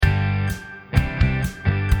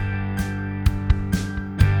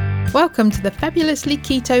Welcome to the Fabulously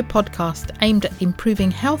Keto podcast, aimed at improving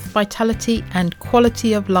health, vitality and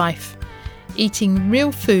quality of life. Eating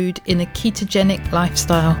real food in a ketogenic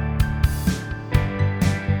lifestyle.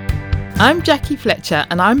 I'm Jackie Fletcher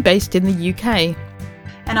and I'm based in the UK.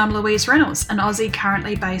 And I'm Louise Reynolds, an Aussie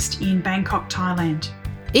currently based in Bangkok, Thailand.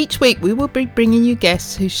 Each week we will be bringing you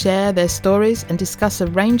guests who share their stories and discuss a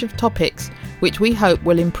range of topics which we hope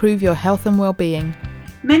will improve your health and well-being.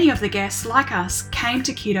 Many of the guests, like us, came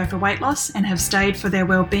to keto for weight loss and have stayed for their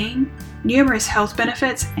well-being, numerous health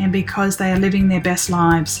benefits, and because they are living their best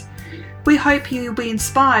lives. We hope you'll be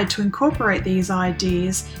inspired to incorporate these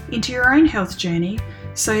ideas into your own health journey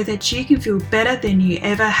so that you can feel better than you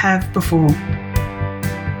ever have before.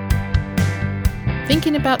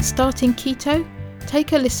 Thinking about starting keto?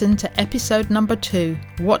 Take a listen to episode number 2,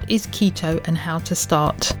 What is Keto and How to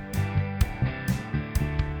Start.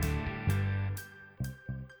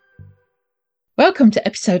 Welcome to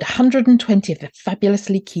episode 120 of the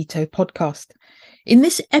Fabulously Keto podcast. In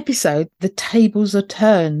this episode, the tables are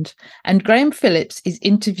turned and Graham Phillips is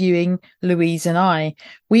interviewing Louise and I.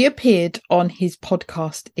 We appeared on his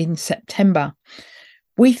podcast in September.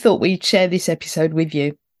 We thought we'd share this episode with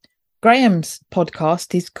you. Graham's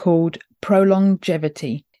podcast is called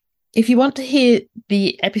Prolongevity. If you want to hear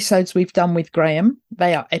the episodes we've done with Graham,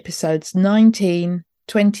 they are episodes 19,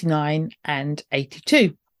 29 and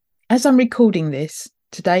 82. As I'm recording this,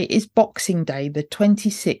 today is Boxing Day, the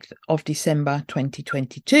 26th of December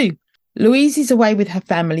 2022. Louise is away with her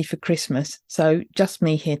family for Christmas, so just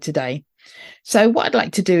me here today. So what I'd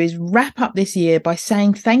like to do is wrap up this year by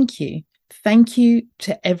saying thank you. Thank you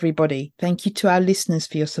to everybody. Thank you to our listeners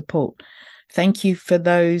for your support. Thank you for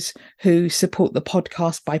those who support the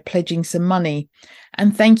podcast by pledging some money.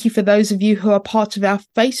 And thank you for those of you who are part of our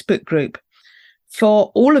Facebook group.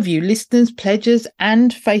 For all of you listeners, pledgers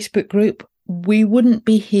and Facebook group, we wouldn't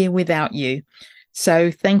be here without you.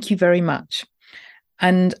 So thank you very much.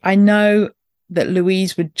 And I know that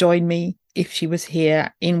Louise would join me if she was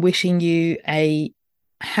here in wishing you a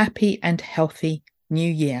happy and healthy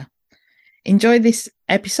new year. Enjoy this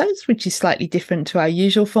episode, which is slightly different to our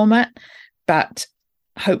usual format, but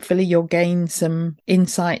hopefully you'll gain some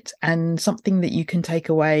insight and something that you can take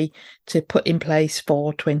away to put in place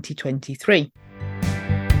for 2023.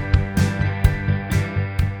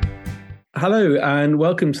 Hello and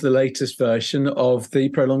welcome to the latest version of the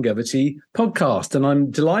Prolongevity podcast. And I'm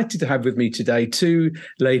delighted to have with me today two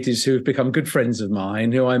ladies who have become good friends of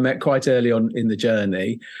mine, who I met quite early on in the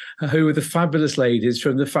journey, who are the fabulous ladies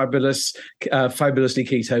from the Fabulously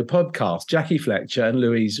Keto podcast, Jackie Fletcher and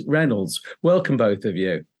Louise Reynolds. Welcome, both of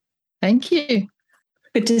you. Thank you.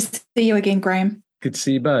 Good to see you again, Graham. Good to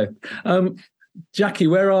see you both. Jackie,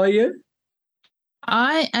 where are you?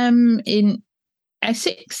 I am in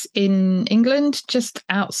Essex in England, just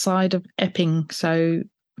outside of Epping. So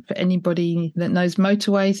for anybody that knows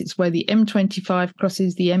motorways, it's where the M25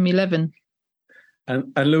 crosses the M11.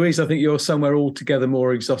 And Louise, I think you're somewhere altogether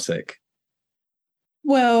more exotic.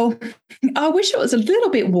 Well, I wish it was a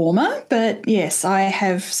little bit warmer, but yes, I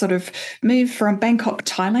have sort of moved from Bangkok,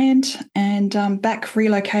 Thailand, and back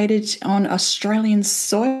relocated on Australian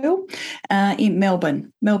soil in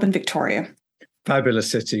Melbourne, Victoria. Fabulous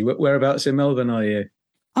city. Whereabouts in Melbourne are you?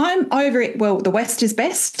 I'm over it. Well, the west is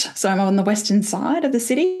best. So I'm on the western side of the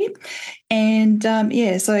city. And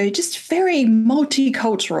so just very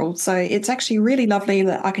multicultural. So it's actually really lovely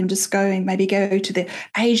that I can just go and maybe go to the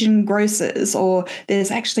Asian grocers, or there's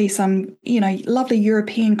actually some, lovely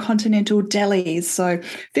European continental delis. So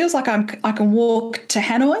feels like I can walk to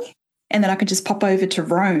Hanoi and then I can just pop over to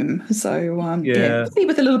Rome. So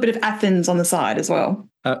with a little bit of Athens on the side as well.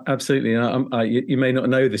 Absolutely. You may not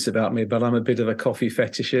know this about me, but I'm a bit of a coffee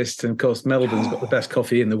fetishist. And of course, Melbourne's got the best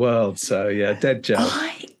coffee in the world. So yeah, dead jealous.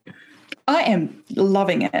 I am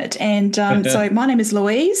loving it. And so my name is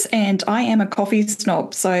Louise and I am a coffee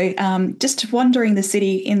snob. So just wandering the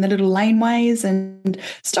city in the little laneways and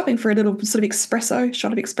stopping for a little sort of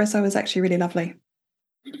shot of espresso is actually really lovely.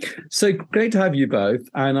 So great to have you both.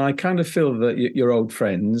 And I kind of feel that you're old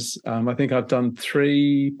friends. I think I've done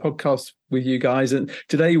 3 podcasts with you guys. And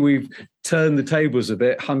today we've turned the tables a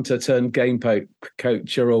bit, hunter turned game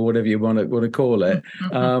coacher or whatever you want to call it.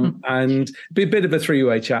 And be a bit of a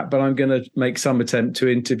 3-way chat, but I'm going to make some attempt to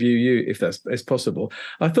interview you if that's possible.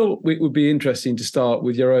 I thought it would be interesting to start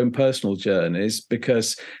with your own personal journeys,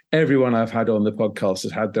 because everyone I've had on the podcast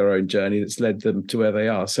has had their own journey that's led them to where they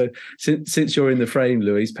are. So since you're in the frame,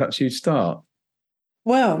 Louise, perhaps you'd start.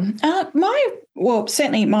 Well,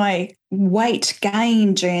 certainly my weight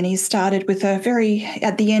gain journey started with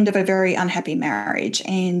at the end of a very unhappy marriage.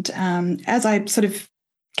 And as I sort of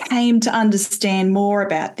came to understand more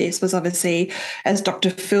about this was obviously, as Dr.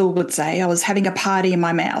 Phil would say, I was having a party in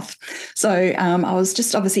my mouth. So I was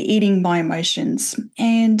just obviously eating my emotions.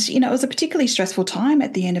 And, it was a particularly stressful time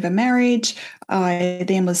at the end of a marriage. I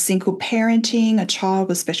then was single parenting a child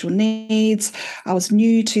with special needs. I was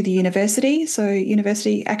new to the university, so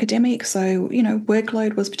university academic. So,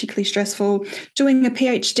 workload was particularly stressful. Doing a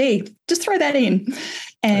PhD, just throw that in.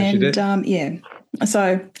 And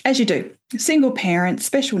so as you do, single parent,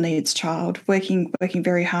 special needs child, working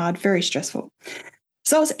very hard, very stressful.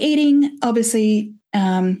 So I was eating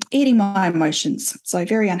my emotions, so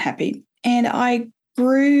very unhappy. And I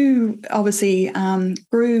my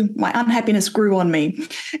unhappiness grew on me.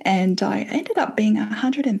 And I ended up being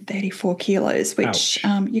 134 kilos, which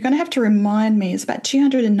you're going to have to remind me is about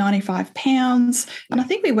 295 pounds. And I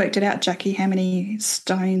think we worked it out, Jackie, how many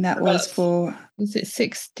stone that was for. Was it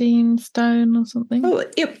 16 stone or something? Oh,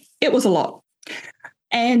 it was a lot.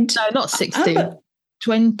 And no, not 16.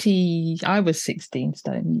 20. I was 16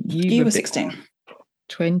 stone. You were 16.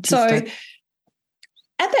 20 so stone.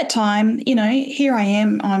 At that time, here I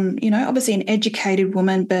am. I'm, obviously an educated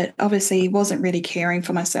woman, but obviously wasn't really caring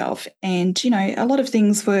for myself. And, a lot of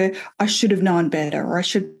things were, I should have known better, or I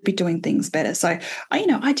should be doing things better. So,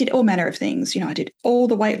 I did all manner of things. I did all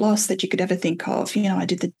the weight loss that you could ever think of. I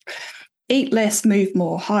did the eat less, move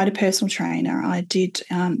more, hired a personal trainer. I did,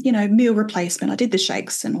 meal replacement. I did the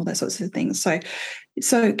shakes and all those sorts of things.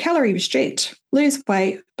 So calorie restrict, lose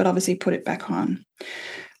weight, but obviously put it back on.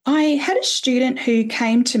 I had a student who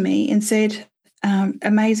came to me and said,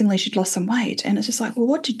 amazingly, she'd lost some weight. And it's just like, well,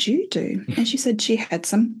 what did you do? And she said she had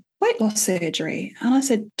some weight loss surgery. And I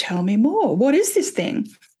said, tell me more. What is this thing?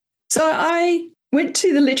 So I went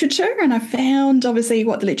to the literature and I found obviously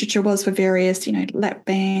what the literature was for various, lap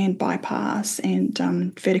band, bypass and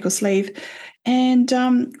vertical sleeve. And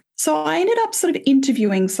so I ended up sort of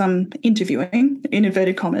interviewing in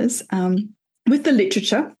inverted commas, with the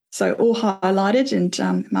literature. So all highlighted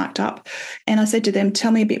and marked up. And I said to them,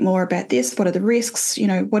 tell me a bit more about this. What are the risks?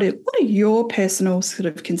 What are your personal sort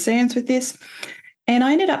of concerns with this? And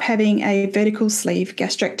I ended up having a vertical sleeve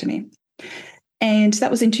gastrectomy. And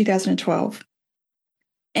that was in 2012.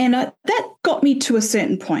 And that got me to a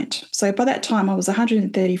certain point. So by that time, I was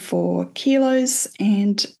 134 kilos,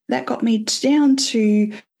 and that got me down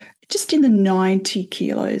to just in the 90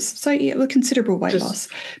 kilos. So yeah, a considerable weight loss,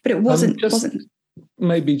 but it wasn't.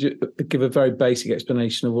 Maybe give a very basic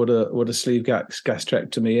explanation of what a sleeve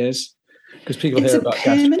gastrectomy is, because people hear about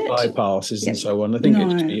gastric bypasses and so on. I think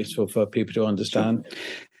it's useful for people to understand.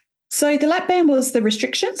 So the lap band was the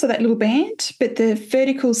restriction, so that little band, but the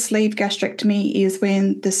vertical sleeve gastrectomy is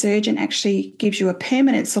when the surgeon actually gives you a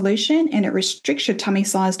permanent solution and it restricts your tummy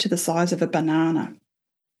size to the size of a banana.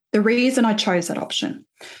 The reason I chose that option,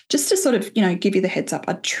 just to sort of, give you the heads up,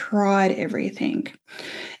 I tried everything.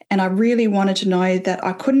 And I really wanted to know that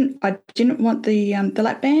I didn't want the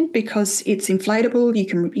lap band because it's inflatable.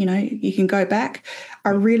 You can go back. I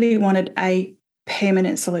really wanted a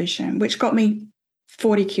permanent solution, which got me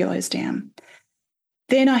 40 kilos down.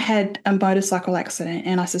 Then I had a motorcycle accident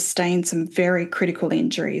and I sustained some very critical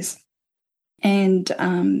injuries. And,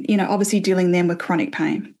 obviously dealing then with chronic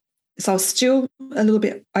pain. So I was still a little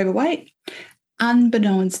bit overweight.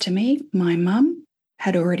 Unbeknownst to me, my mum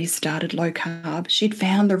had already started low carb. She'd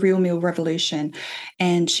found the real meal revolution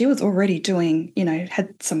and she was already doing,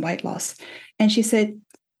 had some weight loss. And she said,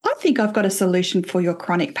 I think I've got a solution for your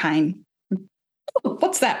chronic pain. Oh,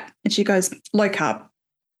 what's that? And she goes, low carb.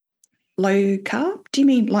 Low carb? Do you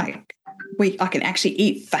mean like I can actually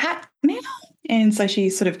eat fat now? And so she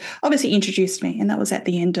sort of obviously introduced me, and that was at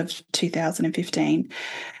the end of 2015.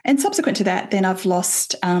 And subsequent to that, then I've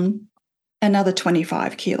lost another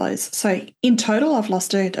 25 kilos. So in total, I've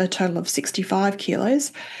lost a total of 65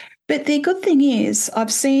 kilos. But the good thing is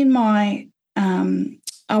I've seen I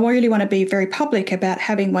really want to be very public about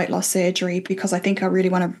having weight loss surgery because I think I really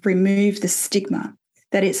want to remove the stigma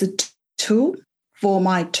that it's a tool for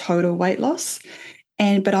my total weight loss.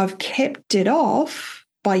 But I've kept it off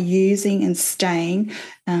by using and staying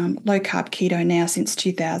low carb keto now since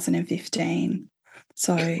 2015.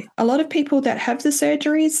 So a lot of people that have the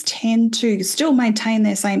surgeries tend to still maintain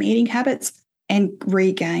their same eating habits and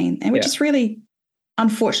regain, and which is really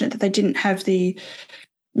unfortunate that they didn't have the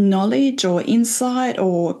knowledge or insight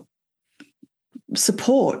or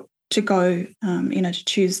support to go, to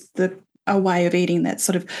choose a way of eating that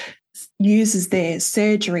sort of uses their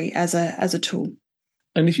surgery as a tool.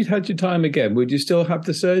 And if you'd had your time again, would you still have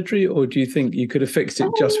the surgery, or do you think you could have fixed it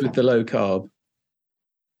just with the low carb?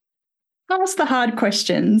 Ask the hard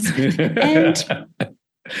questions. And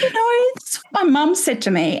It's what my mum said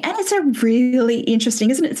to me, and it's a really interesting,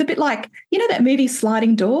 isn't it? It's a bit like, that movie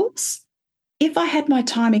Sliding Doors? If I had my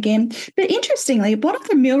time again. But interestingly, one of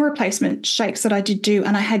the meal replacement shakes that I did do,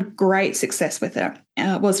 and I had great success with it,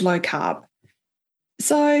 was low carb.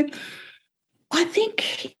 So I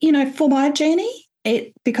think, for my journey,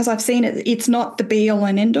 because I've seen it, it's not the be all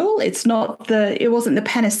and end all. It wasn't the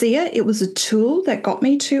panacea. It was a tool that got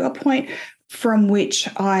me to a point from which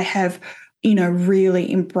I have,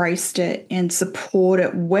 really embraced it and support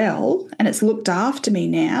it well. And it's looked after me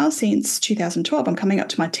now since 2012. I'm coming up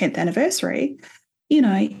to my 10th anniversary,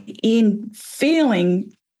 in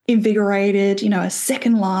feeling invigorated, a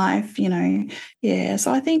second life, Yeah.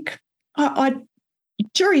 So I think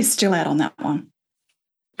jury's still out on that one.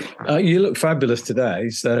 You look fabulous today.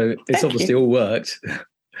 So it's obviously all worked.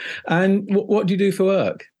 And what do you do for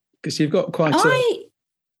work? Because you've got quite a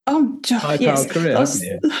high-powered career, haven't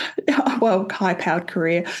you? Well, high-powered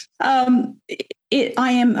career. I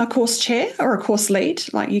am a course chair or a course lead,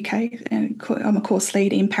 like UK. I'm a course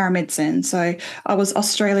lead in paramedicine. So I was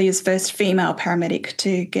Australia's first female paramedic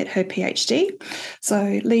to get her PhD.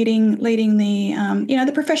 So leading the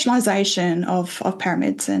the professionalisation of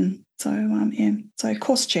paramedicine. So so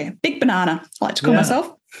course chair, big banana, I like to call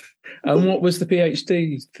myself. And what was the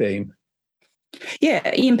PhD theme? Yeah,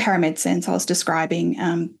 in paramedicine. So I was describing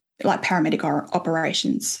like paramedic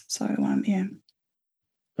operations. So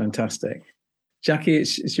Fantastic. Jackie,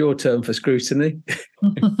 it's your turn for scrutiny.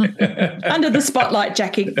 Under the spotlight,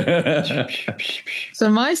 Jackie. So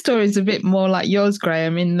my story is a bit more like yours,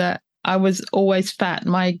 Graham, in that I was always fat.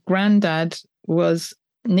 My granddad was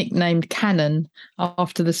nicknamed Cannon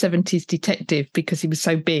after the 70s detective because he was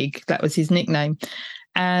so big. That was his nickname.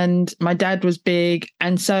 And my dad was big.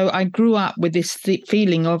 And so I grew up with this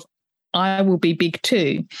feeling of I will be big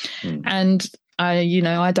too. And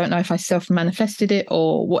I don't know if I self-manifested it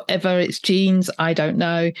or whatever, it's genes, I don't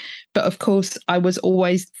know. But of course, I was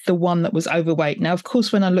always the one that was overweight. Now, of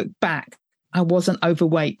course, when I look back, I wasn't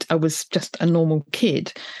overweight. I was just a normal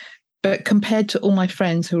kid. But compared to all my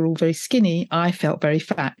friends who were all very skinny, I felt very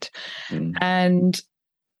fat.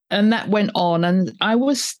 And that went on. And I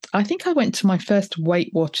think I went to my first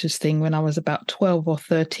Weight Watchers thing when I was about 12 or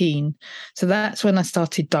 13. So that's when I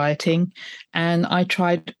started dieting. And I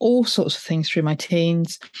tried all sorts of things through my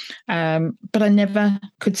teens. But I never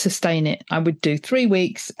could sustain it. I would do 3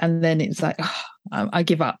 weeks and then it's like, I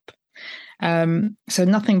give up. So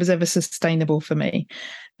nothing was ever sustainable for me.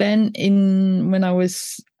 Then when I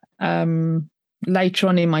was later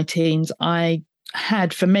on in my teens, I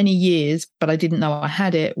had for many years, but I didn't know I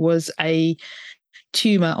had it, was a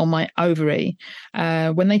tumor on my ovary.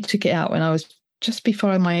 When they took it out when I was just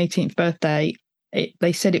before my 18th birthday,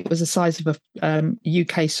 they said it was the size of a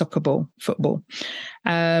UK soccer ball, football.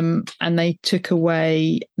 And they took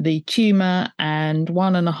away the tumor and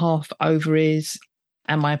 1.5 ovaries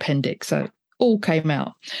and my appendix. So it all came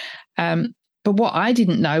out. But what I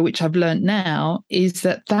didn't know, which I've learned now, is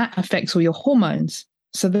that affects all your hormones.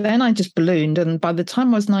 So then I just ballooned. And by the time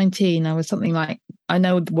I was 19, I was something like, I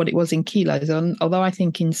know what it was in kilos, although I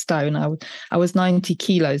think in stone, I was 90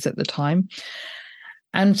 kilos at the time.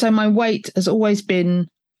 And so my weight has always been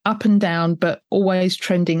up and down, but always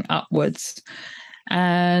trending upwards.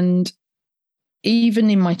 And even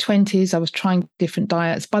in my 20s, I was trying different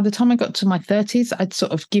diets. By the time I got to my 30s, I'd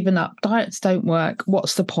sort of given up. Diets don't work.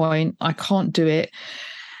 What's the point? I can't do it.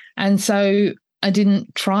 And so I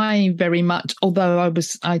didn't try very much, although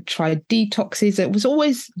I tried detoxes. It was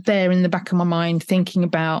always there in the back of my mind, thinking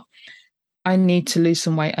about, I need to lose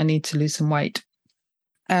some weight. I need to lose some weight.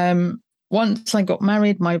 Once I got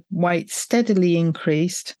married, my weight steadily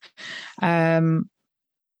increased. And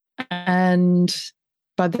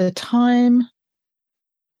by the time,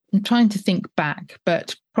 I'm trying to think back,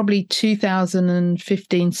 but probably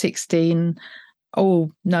 2015, 16,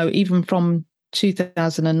 even from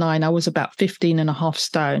 2009, I was about 15.5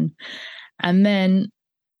 stone. And then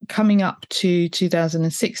coming up to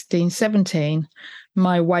 2016, 17,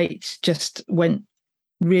 my weight just went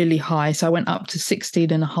really high. So I went up to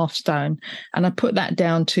 16.5 stone. And I put that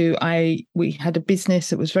down to, we had a business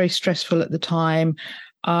that was very stressful at the time.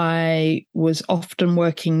 I was often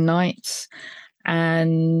working nights.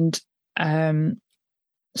 And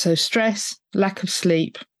so stress, lack of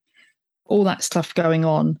sleep, all that stuff going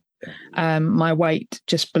on. My weight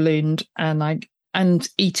just ballooned, and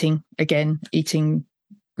eating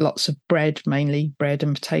lots of bread, mainly bread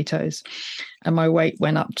and potatoes, and my weight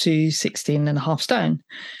went up to 16.5 stone.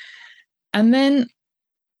 And then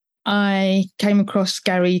I came across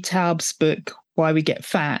Gary Taub's book, Why We Get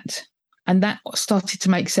Fat, and that started to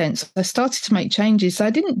make sense. I started to make changes. So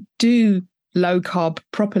I didn't do low carb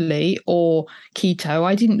properly or keto.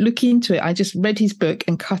 I didn't look into it. I just read his book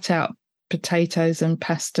and cut out potatoes and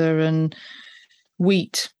pasta and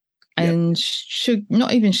wheat and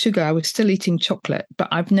not even sugar. I was still eating chocolate, but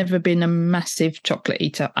I've never been a massive chocolate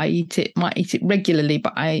eater. I might eat it regularly,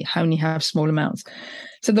 but I only have small amounts.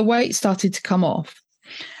 So the weight started to come off.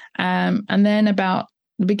 And then about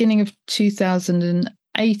the beginning of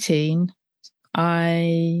 2018,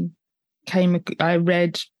 I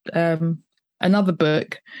read another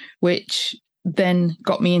book, which then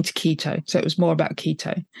got me into keto. So it was more about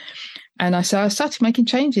keto. And I started making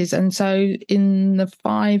changes. And so in the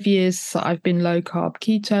 5 years that I've been low carb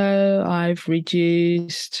keto, I've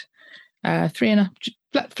reduced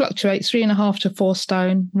fluctuates 3.5 to 4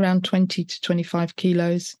 stone, around 20 to 25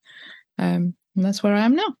 kilos. And that's where I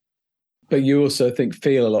am now. But you also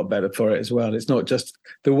feel a lot better for it as well. It's not just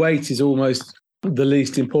the weight is almost the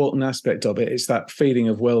least important aspect of it. It's that feeling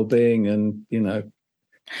of well-being and,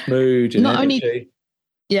 mood and energy.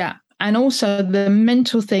 Yeah. And also the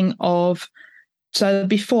mental thing of, so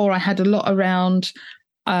before I had a lot around,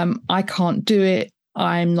 I can't do it.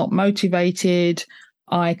 I'm not motivated.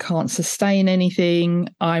 I can't sustain anything.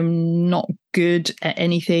 I'm not good at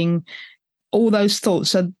anything. All those thoughts.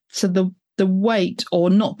 So the weight or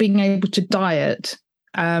not being able to diet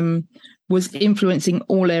was influencing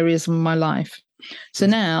all areas of my life. So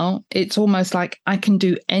now it's almost like I can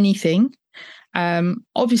do anything.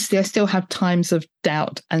 Obviously, I still have times of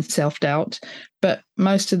doubt and self-doubt, but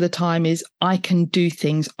most of the time is I can do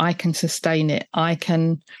things. I can sustain it. I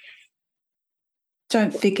can.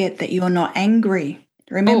 Don't forget that you're not angry.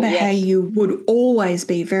 Remember how you would always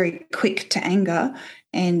be very quick to anger,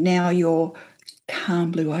 and now you're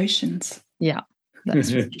calm blue oceans. Yeah,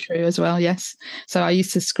 that's true as well. Yes. So I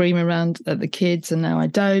used to scream around at the kids, and now I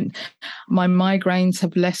don't. My migraines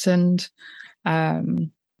have lessened.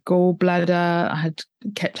 Gallbladder,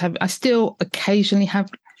 I still occasionally have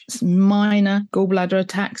minor gallbladder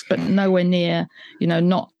attacks, but nowhere near,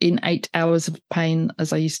 not in 8 hours of pain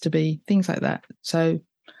as I used to be, things like that. So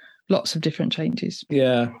lots of different changes.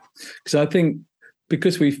 Yeah. Because I think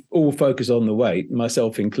because we all focus on the weight,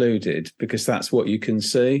 myself included, because that's what you can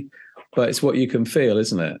see, but it's what you can feel,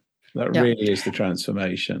 isn't it? That really is the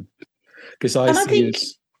transformation. Because I think,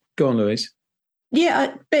 go on, Louise.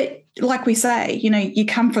 Yeah, but like we say, you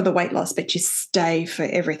come for the weight loss, but you stay for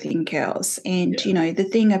everything else. And, the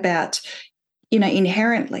thing about,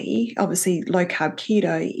 inherently, obviously, low carb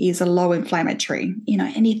keto is a low inflammatory,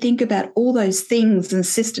 and you think about all those things and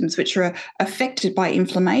systems which are affected by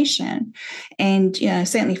inflammation. And,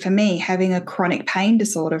 certainly for me, having a chronic pain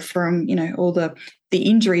disorder from, all the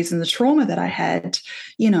injuries and the trauma that I had,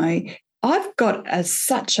 I've got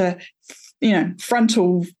such a,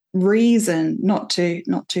 frontal reason not to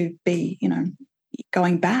be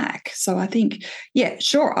going back. So I think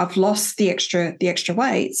sure, I've lost the extra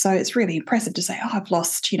weight, so it's really impressive to say, I've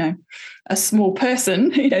lost a small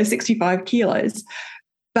person 65 kilos.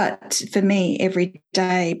 But for me, every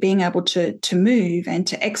day being able to move and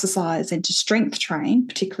to exercise and to strength train,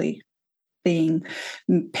 particularly being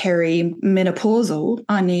perimenopausal,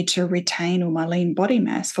 I need to retain all my lean body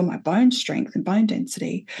mass for my bone strength and bone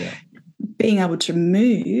density. Being able to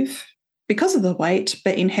move because of the weight,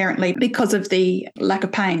 but inherently because of the lack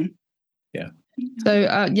of pain. Yeah. So,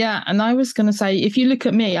 and I was going to say, if you look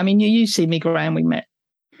at me, I mean, you see me, Graham, we met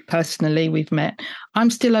personally, we've met. I'm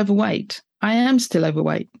still overweight. I am still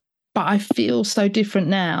overweight, but I feel so different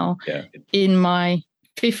now in my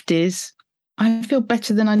 50s. I feel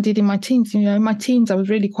better than I did in my teens. In my teens, I was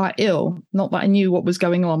really quite ill. Not that I knew what was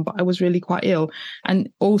going on, but I was really quite ill. And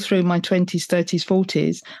all through my 20s, 30s,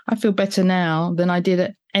 40s, I feel better now than I did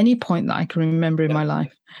at any point that I can remember in my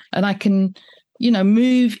life. And I can,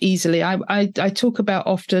 move easily. I talk about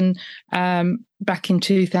often back in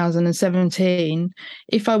 2017,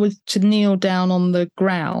 if I was to kneel down on the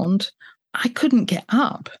ground, I couldn't get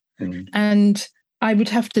up. Mm. And I would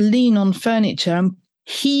have to lean on furniture and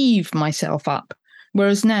heave myself up,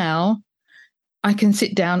 whereas now I can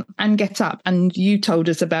sit down and get up. And you told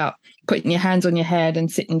us about putting your hands on your head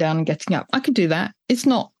and sitting down and getting up. I could do that. It's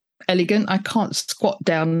not elegant. I can't squat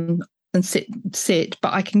down and sit,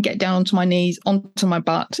 but I can get down onto my knees, onto my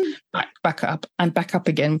butt, back up and back up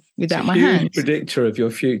again without my hands. Predictor of your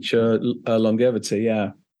future longevity.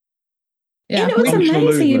 And it was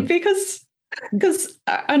amazing because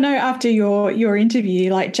I know after your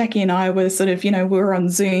interview, like Jackie and I were sort of, we were on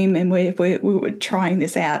Zoom and we were trying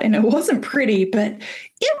this out, and it wasn't pretty, but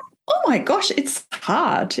oh my gosh, it's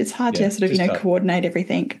hard. It's hard to sort of, coordinate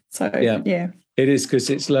everything. So, It is, because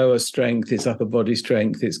it's lower strength, it's upper body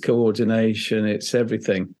strength, it's coordination, it's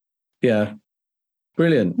everything. Yeah.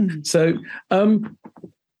 Brilliant. So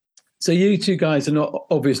you two guys are not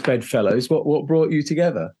obvious bedfellows. What brought you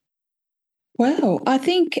together? Well, I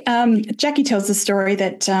think Jackie tells the story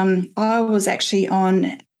that I was actually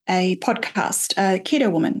on a podcast,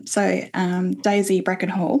 Keto Woman. So Daisy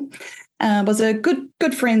Brackenhall was a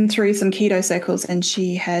good friend through some keto circles, and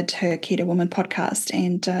she had her Keto Woman podcast.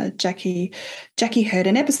 And Jackie heard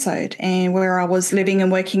an episode, and where I was living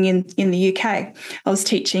and working in the UK, I was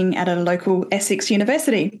teaching at a local Essex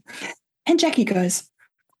university, and Jackie goes,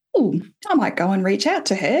 "Oh, I might go and reach out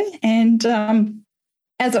to her." And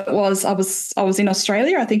as it was, I was in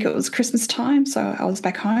Australia. I think it was Christmas time, so I was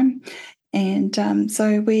back home. And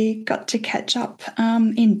so we got to catch up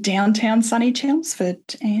in downtown sunny Chelmsford.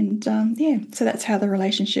 And so that's how the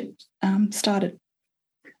relationship started.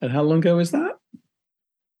 And how long ago was that?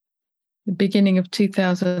 The beginning of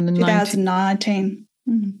 2019. 2019.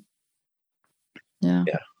 Mm. Yeah.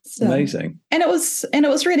 So, amazing. And it was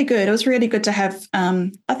really good. It was really good to have,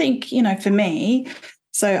 I think, for me,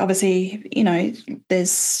 so obviously,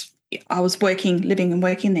 I was living and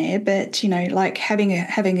working there, but like having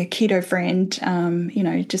a keto friend,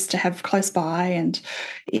 just to have close by, and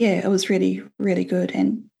it was really, really good.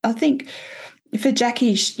 And I think for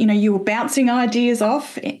Jackie, you were bouncing ideas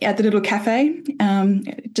off at the little cafe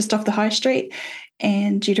just off the high street,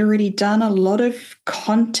 and you'd already done a lot of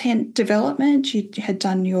content development. You had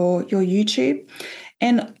done your YouTube.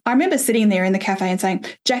 And I remember sitting there in the cafe and saying,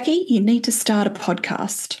 "Jackie, you need to start a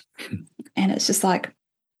podcast." And it's just like,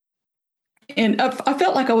 and I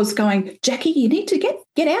felt like I was going, "Jackie, you need to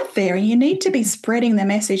get out there, and you need to be spreading the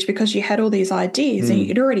message," because you had all these ideas and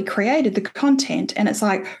you'd already created the content. And it's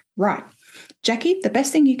like, right, Jackie, the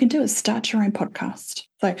best thing you can do is start your own podcast.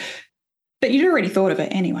 So, but you'd already thought of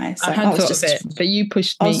it anyway. So I had thought of it, but you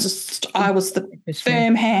pushed me. I was the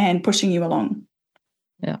firm hand pushing you along.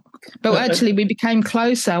 Yeah. But actually, we became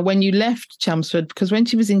closer when you left Chelmsford, because when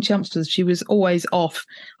she was in Chelmsford, she was always off.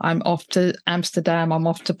 I'm off to Amsterdam. I'm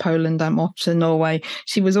off to Poland. I'm off to Norway.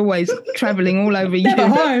 She was always traveling all over Europe.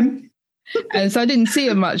 Never home. And so I didn't see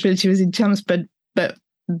her much when she was in Chelmsford, but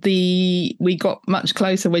we got much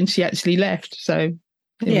closer when she actually left. So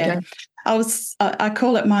yeah, I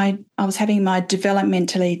call it I was having my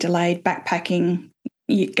developmentally delayed backpacking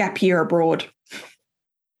gap year abroad.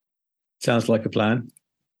 Sounds like a plan.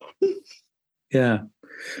 Yeah.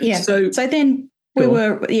 So then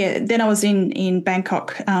then I was in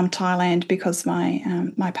Bangkok, Thailand, because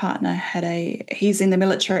my partner he's in the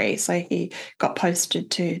military, so he got posted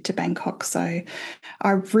to Bangkok. So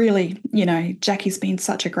I really, Jackie's been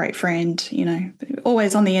such a great friend,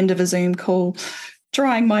 always on the end of a Zoom call,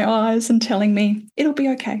 drying my eyes and telling me it'll be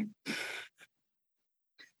okay.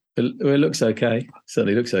 It looks okay.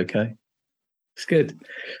 Certainly looks okay. It's good.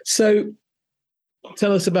 So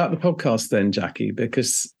tell us about the podcast then, Jackie,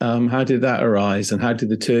 because how did that arise, and how did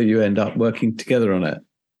the two of you end up working together on it?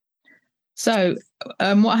 So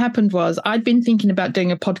what happened was I'd been thinking about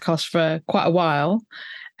doing a podcast for quite a while,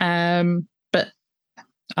 but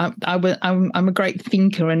I'm a great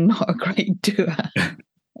thinker and not a great doer.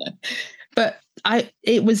 But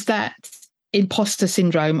it was that imposter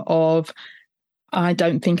syndrome of, I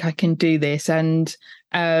don't think I can do this. And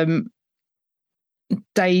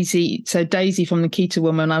Daisy from the Keto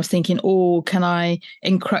Woman, I was thinking, can I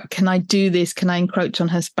do this? Can I encroach on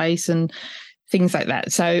her space and things like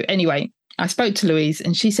that? So anyway, I spoke to Louise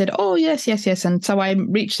and she said, "Oh, yes. And so I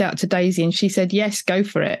reached out to Daisy and she said, "Yes, go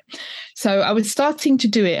for it." So I was starting to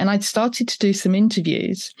do it, and I'd started to do some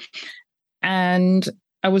interviews, and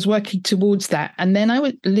I was working towards that. And then I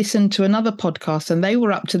would listen to another podcast, and they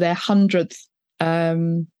were up to their 100th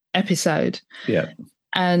episode. Yeah.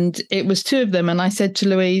 And it was two of them. And I said to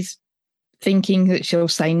Louise, thinking that she'll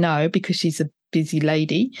say no because she's a busy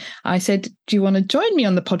lady, I said, "Do you want to join me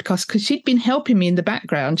on the podcast?" Because she'd been helping me in the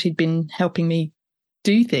background. She'd been helping me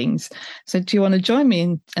do things. So, "Do you want to join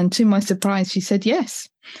me?" And to my surprise, she said yes.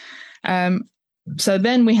 So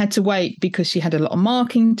then we had to wait because she had a lot of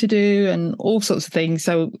marking to do and all sorts of things.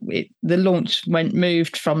 So the launch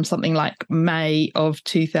moved from something like May of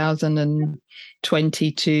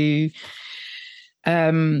 2020 to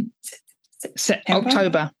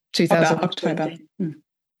October 2000. October.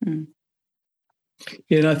 Mm.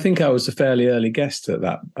 Yeah, and I think I was a fairly early guest at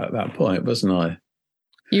that point, wasn't I?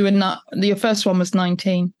 You were not. Your first one was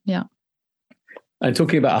 19. Yeah. And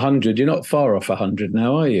talking about 100, you're not far off 100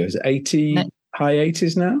 now, are you? Is it 80, high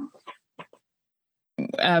 80s now?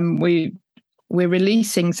 We're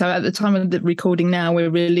releasing. So at the time of the recording now,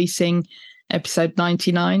 we're releasing episode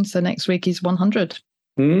 99. So next week is 100.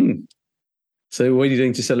 So what are you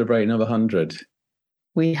doing to celebrate another 100?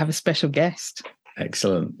 We have a special guest.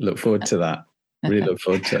 Excellent. Look forward to that. Really look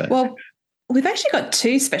forward to it. Well, we've actually got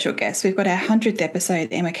two special guests. We've got our 100th episode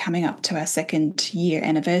and we're coming up to our 2nd year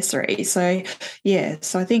anniversary. So, yeah,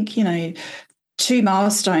 so I think, two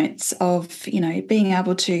milestones of, being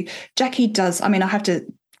able to, Jackie does, I have to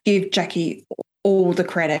give Jackie all the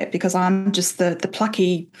credit because I'm just the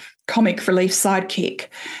plucky comic relief sidekick.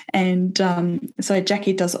 And so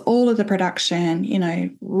Jackie does all of the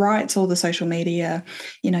production, writes all the social media,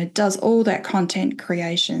 does all that content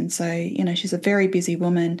creation. So, she's a very busy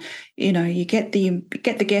woman. You get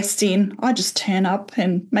the guests in, I just turn up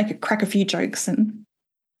and crack a few jokes and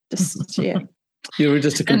just, yeah. You're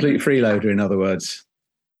just a complete freeloader, in other words.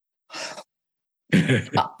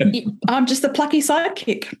 I'm just the plucky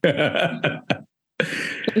sidekick.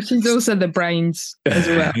 She's also the brains as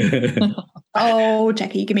well. Oh,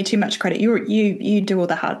 Jackie, you give me too much credit. You do all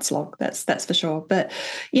the hard slog. That's for sure. But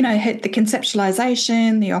the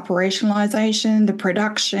conceptualization, the operationalization, the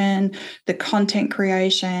production, the content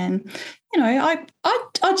creation. I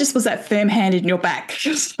just was that firm hand in your back,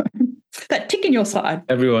 that tick in your side.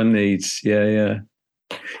 Everyone needs, yeah.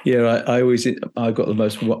 I got the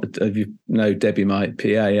most, Debbie, my PA,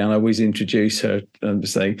 and I always introduce her and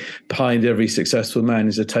say, behind every successful man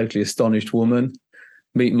is a totally astonished woman.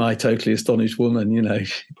 Meet my totally astonished woman,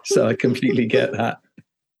 So I completely get that.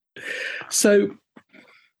 So,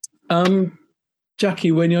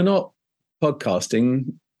 Jackie, when you're not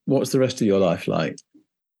podcasting, what's the rest of your life like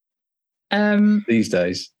these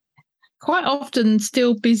days? Quite often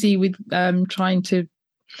still busy with trying to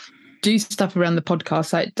do stuff around the podcast.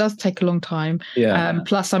 So it does take a long time. Yeah.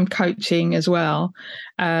 Plus I'm coaching as well.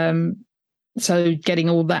 So getting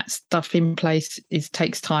all that stuff in place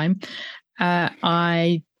takes time.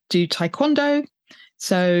 I do Taekwondo.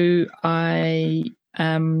 So I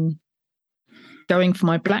am going for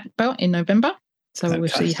my black belt in November. So We'll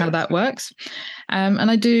see how that works.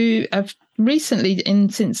 And I've recently,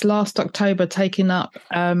 since last October, taken up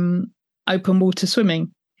open water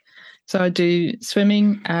swimming. So I do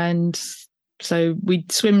swimming, and so we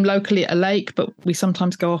swim locally at a lake, but we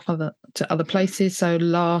sometimes go off to other places. So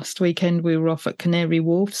last weekend we were off at Canary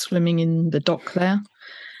Wharf swimming in the dock there.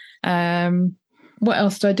 What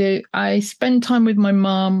else do I do? I spend time with my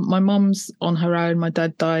mum. My mum's on her own. My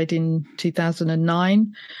dad died in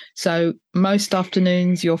 2009. So most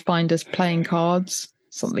afternoons you'll find us playing cards,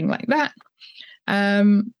 something like that.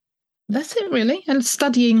 That's it, really. And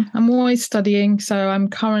studying. I'm always studying. So I'm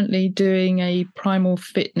currently doing a primal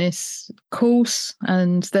fitness course.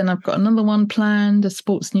 And then I've got another one planned, a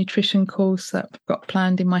sports nutrition course that I've got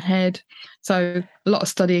planned in my head. So a lot of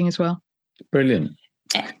studying as well. Brilliant.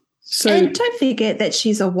 And don't forget that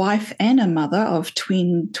she's a wife and a mother of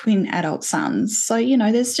twin adult sons. So,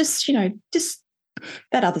 there's just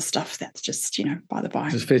that other stuff that's just, by the by.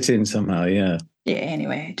 Just fit in somehow, yeah. Yeah,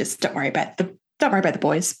 anyway, just don't worry about the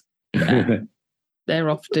boys. They're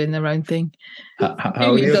off doing their own thing.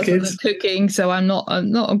 How are your kids? Cooking, so I'm not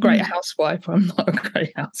a great housewife. I'm not a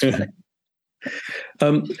great housewife.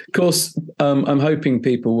 Of course, I'm hoping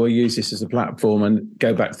people will use this as a platform and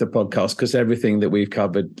go back to the podcast, because everything that we've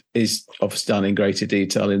covered is obviously done in greater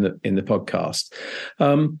detail in the podcast.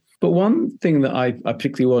 But one thing that I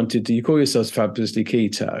particularly wanted to, you call yourselves Fabulously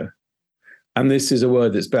Keto. And this is a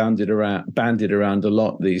word that's bandied around a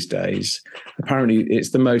lot these days. Apparently,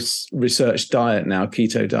 it's the most researched diet now,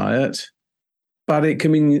 keto diet. But it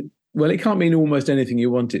can mean, well, it can't mean almost anything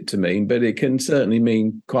you want it to mean, but it can certainly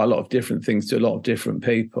mean quite a lot of different things to a lot of different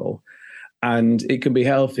people. And it can be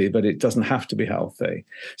healthy, but it doesn't have to be healthy.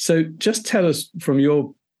 So just tell us from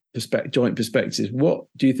your joint perspectives, what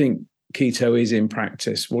do you think keto is in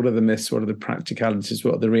practice? What are the myths? What are the practicalities?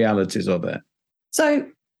 What are the realities of it? So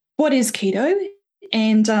what is keto?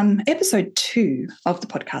 And episode 2 of the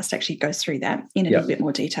podcast actually goes through that in a little bit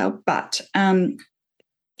more detail. But in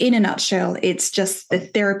a nutshell, it's just the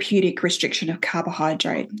therapeutic restriction of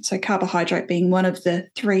carbohydrate. So carbohydrate being one of the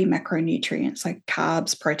 3 macronutrients, like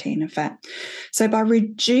carbs, protein, and fat. So by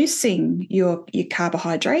reducing your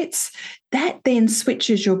carbohydrates, that then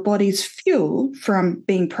switches your body's fuel from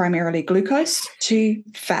being primarily glucose to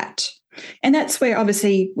fat. And that's where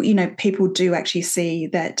obviously, people do actually see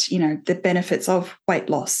that, the benefits of weight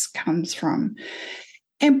loss comes from.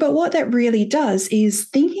 But what that really does is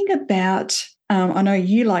thinking about, I know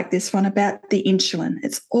you like this one, about the insulin.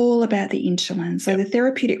 It's all about the insulin. So the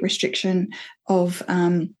therapeutic restriction of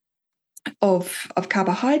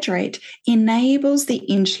carbohydrate enables the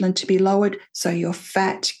insulin to be lowered so your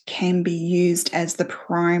fat can be used as the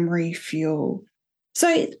primary fuel. So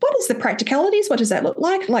what is the practicalities? What does that look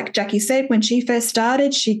like? Like Jackie said, when she first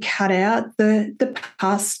started, she cut out the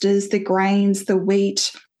pastas, the grains, the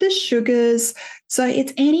wheat, the sugars, So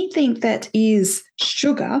it's anything that is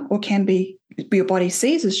sugar or can be your body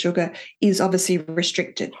sees as sugar is obviously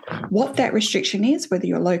restricted. What that restriction is, whether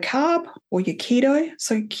you're low carb or you're keto.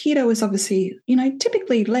 So keto is obviously,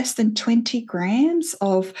 typically less than 20 grams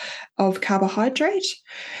of carbohydrate.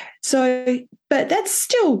 So, but that's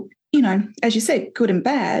still, as you said, good and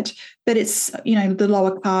bad, but it's, the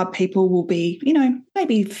lower carb people will be,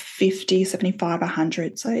 maybe 50, 75,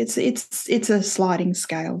 100. So it's a sliding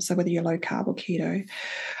scale. So whether you're low carb or keto.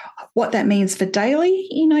 What that means for daily,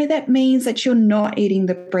 that means that you're not eating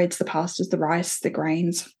the breads, the pastas, the rice, the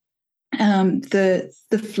grains, the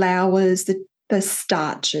flours, the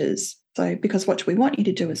starches. So because what we want you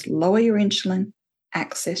to do is lower your insulin,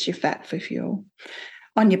 access your fat for fuel.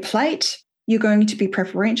 On your plate, you're going to be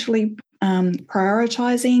preferentially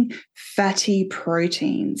prioritizing fatty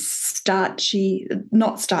proteins, the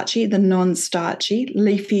non-starchy,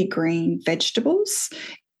 leafy green vegetables.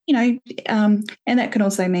 And that can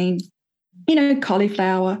also mean,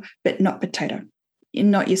 cauliflower, but not potato,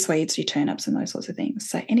 not your Swedes, your turnips and those sorts of things.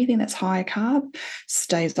 So anything that's higher carb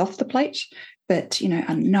stays off the plate, but,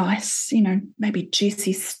 a nice, maybe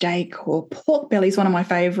juicy steak or pork belly is one of my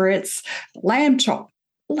favorites, lamb chop.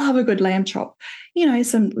 Love a good lamb chop,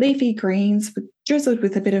 some leafy greens drizzled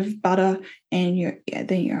with a bit of butter, and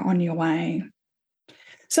then you're on your way.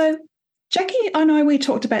 So, Jackie, I know we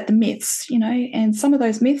talked about the myths, and some of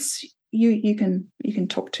those myths you can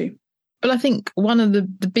talk to. Well, I think one of the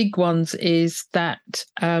big ones is that,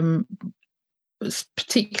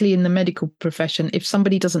 particularly in the medical profession, if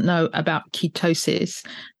somebody doesn't know about ketosis,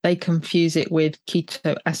 they confuse it with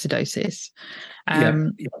ketoacidosis,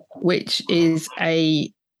 which is a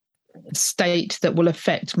state that will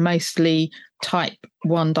affect mostly type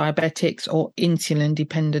 1 diabetics or insulin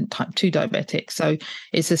dependent type 2 diabetics. So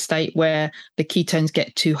it's a state where the ketones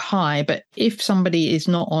get too high, but if somebody is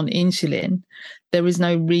not on insulin, there is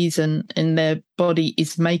no reason, and their body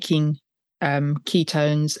is making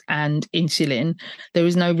ketones and insulin, there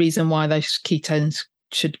is no reason why those ketones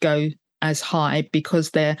should go as high,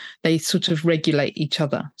 because they sort of regulate each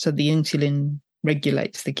other. So the insulin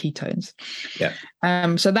regulates the ketones.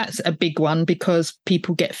 So that's a big one, because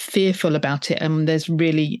people get fearful about it, and there's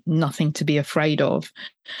really nothing to be afraid of.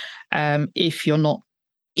 If you're not,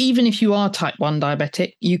 even if you are type 1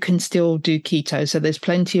 diabetic, you can still do keto. So there's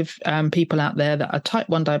plenty of people out there that are type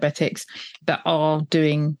 1 diabetics that are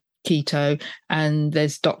doing keto, and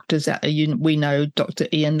there's doctors that we know, Dr.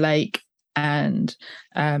 Ian Lake, and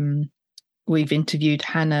we've interviewed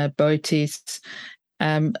Hannah Boetis.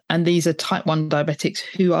 And these are type 1 diabetics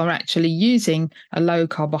who are actually using a low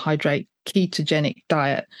carbohydrate ketogenic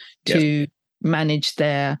diet to manage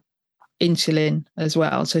their insulin as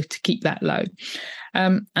well, so to keep that low.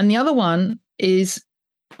 And the other one is,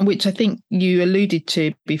 which I think you alluded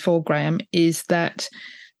to before, Graham, is that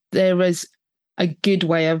there is a good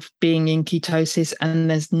way of being in ketosis and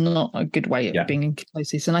there's not a good way of being in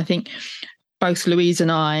ketosis. And I think both Louise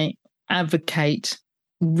and I advocate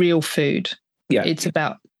real food. It's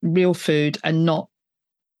about real food and not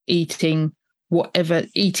eating to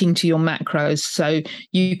your macros. So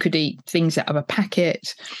you could eat things out of a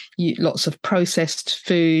packet, lots of processed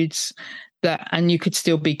foods, and you could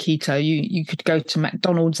still be keto. You could go to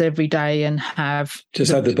McDonald's every day and have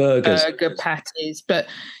the burger patties. But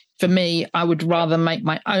for me, I would rather make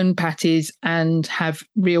my own patties and have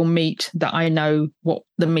real meat that I know what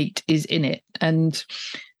the meat is in it. And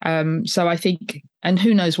so I think, and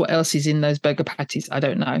who knows what else is in those burger patties? I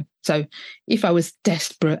don't know. So if I was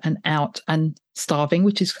desperate and out and starving,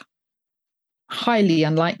 which is highly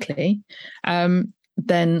unlikely, then,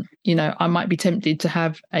 I might be tempted to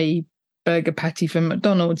have a burger patty from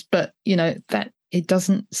McDonald's, but, that it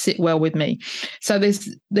doesn't sit well with me. So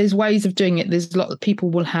there's ways of doing it. There's a lot of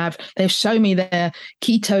people they'll show me their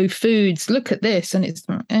keto foods. Look at this. And it's,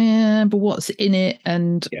 but what's in it?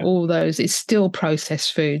 And all those, it's still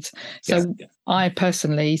processed foods. So I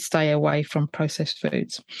personally stay away from processed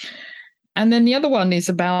foods. And then the other one is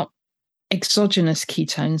about exogenous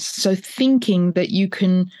ketones. So thinking that you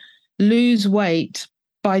can lose weight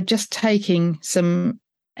by just taking some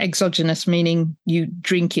exogenous, meaning you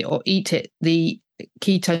drink it or eat it, the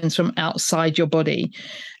ketones from outside your body,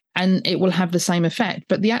 and it will have the same effect.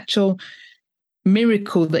 But the actual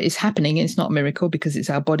miracle that is happening, it's not a miracle because it's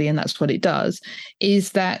our body and that's what it does,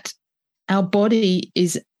 is that our body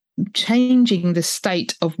is changing the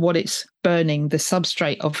state of what it's burning, the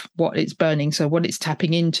substrate of what it's burning, so what it's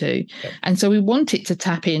tapping into. And so we want it to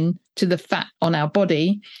tap in to the fat on our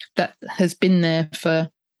body that has been there for,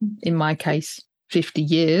 in my case, 50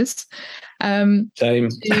 years, Same.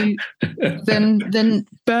 to then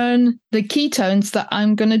burn the ketones that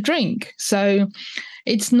I'm going to drink. So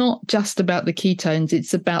it's not just about the ketones,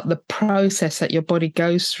 it's about the process that your body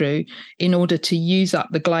goes through in order to use up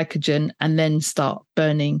the glycogen and then start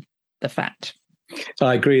burning the fat.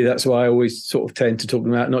 I agree. That's why I always sort of tend to talk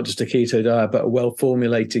about not just a keto diet, but a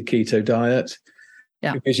well-formulated keto diet.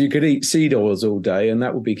 Yeah. Because you could eat seed oils all day and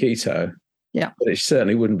that would be keto. Yeah. But it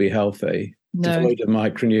certainly wouldn't be healthy. No. Devoid of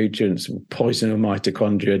micronutrients, poison your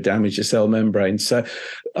mitochondria, damage your cell membrane. So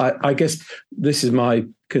I guess this is my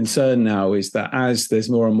concern now, is that as there's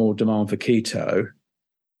more and more demand for keto,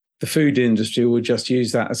 the food industry will just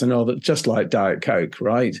use that as another, just like Diet Coke,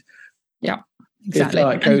 right? Yeah, exactly. If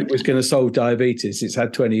Diet Coke was going to solve diabetes, it's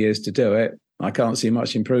had 20 years to do it. I can't see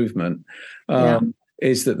much improvement.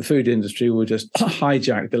 Is that the food industry will just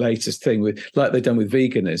hijack the latest thing with, like they've done with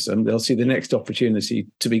veganism. They'll see the next opportunity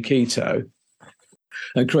to be keto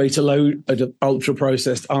and create a ultra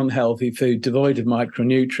processed, unhealthy food devoid of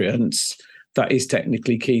micronutrients that is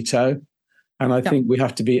technically keto. And I think we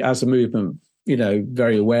have to be, as a movement,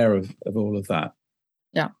 very aware of all of that.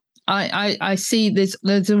 Yeah. I see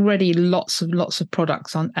there's already lots of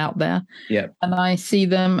products out there. Yeah. And I see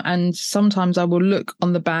them, and sometimes I will look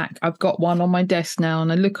on the back. I've got one on my desk now,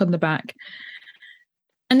 and I look on the back,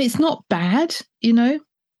 and it's not bad,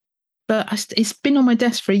 but it's been on my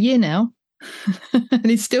desk for a year now. And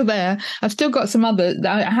it's still there. I've still got some other.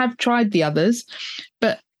 I have tried the others,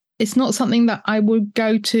 but it's not something that I would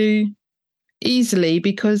go to easily,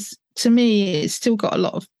 because to me it's still got a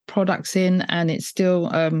lot of products in, and it's still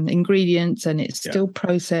ingredients, and it's still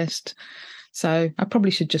processed. So I probably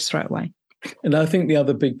should just throw it away. And I think the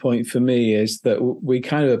other big point for me is that we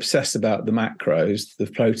kind of obsess about the macros, the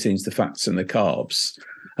proteins, the fats, and the carbs,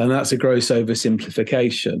 and that's a gross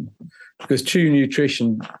oversimplification. Because true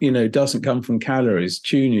nutrition, doesn't come from calories.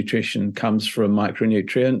 True nutrition comes from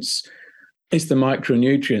micronutrients. It's the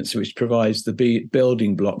micronutrients which provides the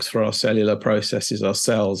building blocks for our cellular processes, our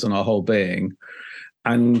cells, and our whole being.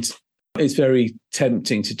 And it's very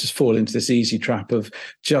tempting to just fall into this easy trap of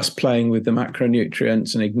just playing with the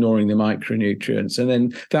macronutrients and ignoring the micronutrients. And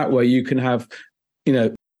then that way you can have,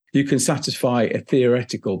 you can satisfy a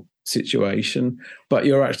theoretical situation, but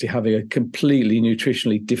you're actually having a completely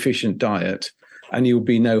nutritionally deficient diet, and you'll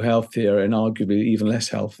be no healthier and arguably even less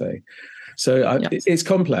healthy. So it's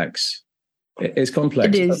complex. It's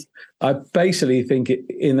complex. It is. I basically think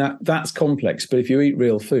that's complex, but if you eat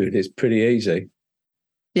real food, it's pretty easy.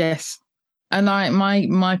 Yes. And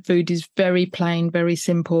my food is very plain, very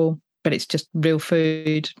simple, but it's just real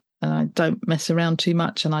food. And I don't mess around too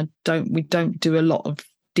much, and we don't do a lot of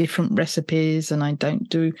different recipes, and I don't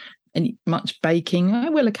do much baking. I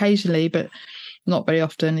will occasionally, but not very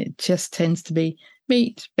often. It just tends to be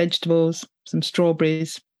meat, vegetables, some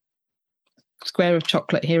strawberries, square of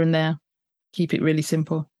chocolate here and there. Keep it really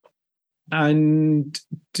simple. And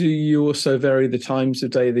do you also vary the times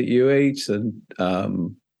of day that you eat? And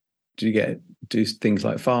do you do things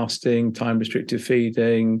like fasting, time restricted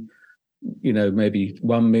feeding, maybe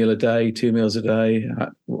one meal a day, 2 meals a day?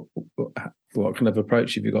 What kind of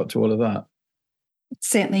approach have you got to all of that? It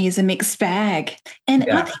certainly is a mixed bag. And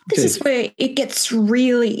I think this is where it gets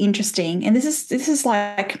really interesting. And this is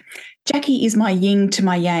like, Jackie is my yin to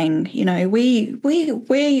my yang. We do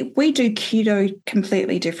keto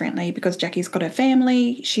completely differently, because Jackie's got her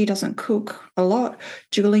family. She doesn't cook a lot.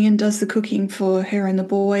 Julian does the cooking for her and the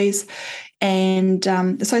boys. And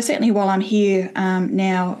so certainly while I'm here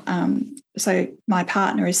now, so my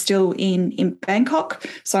partner is still in Bangkok.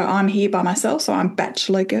 So I'm here by myself. So I'm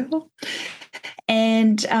bachelor girl.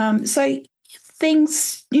 And so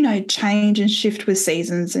things, change and shift with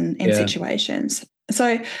seasons and situations.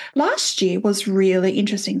 So last year was really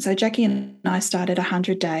interesting. So Jackie and I started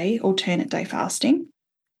 100-day alternate day fasting.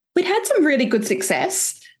 We'd had some really good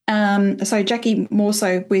success. So Jackie more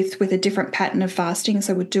so with a different pattern of fasting.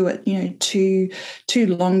 So we'd do it, two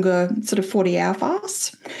longer sort of 40-hour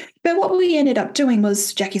fasts. But what we ended up doing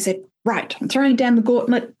was Jackie said, right, I'm throwing down the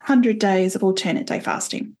gauntlet, 100 days of alternate day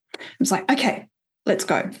fasting. I was like, okay, let's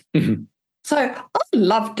go. Mm-hmm. So I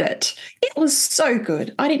loved it. It was so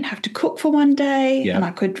good. I didn't have to cook for one day, and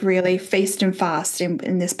I could really feast and fast,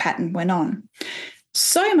 and this pattern went on.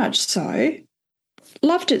 So much so,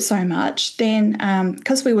 loved it so much. Then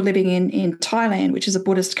because we were living in Thailand, which is a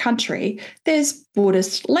Buddhist country, there's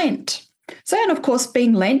Buddhist Lent. So, and of course,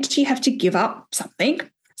 being Lent, you have to give up something.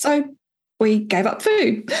 So we gave up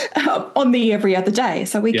food on the every other day.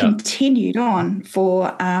 So we continued on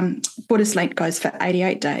for Buddhist Lent goes for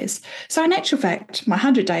 88 days. So in actual fact, my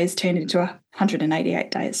 100 days turned into 188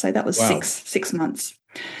 days. So that was six months.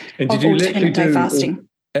 And did of you literally alternate day do fasting.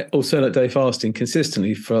 alternate day fasting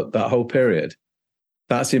consistently for that whole period?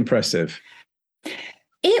 That's impressive.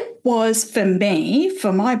 It was, for me,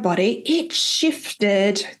 for my body, it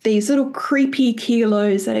shifted these little creepy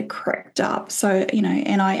kilos that had crept up. So,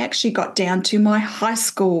 and I actually got down to my high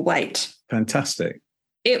school weight. Fantastic.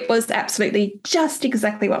 It was absolutely just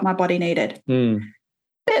exactly what my body needed. Mm.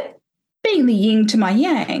 But being the yin to my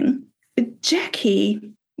yang,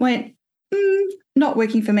 Jackie went, not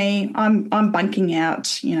working for me. I'm bunking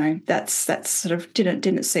out. That's sort of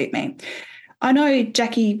didn't suit me. I know,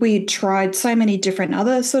 Jackie, we had tried so many different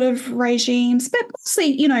other sort of regimes, but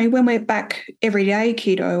mostly, when we're back everyday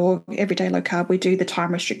keto or everyday low carb, we do the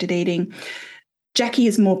time restricted eating. Jackie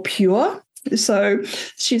is more pure. So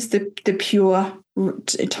she's the pure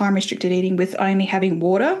time restricted eating with only having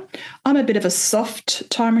water. I'm a bit of a soft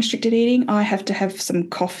time restricted eating. I have to have some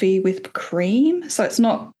coffee with cream. So it's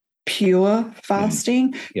not pure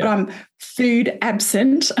fasting, but I'm food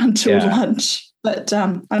absent until lunch. But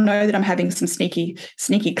I know that I'm having some sneaky,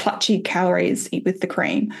 clutchy calories with the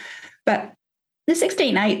cream. But the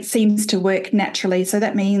 16-8 seems to work naturally. So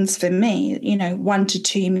that means for me, 1 to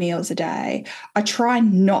 2 meals a day. I try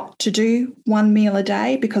not to do 1 meal a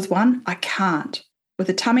day because, one, I can't. With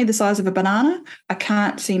a tummy the size of a banana, I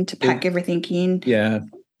can't seem to pack everything in. Yeah.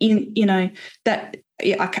 I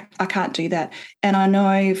can't do that. And I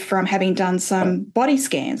know from having done some body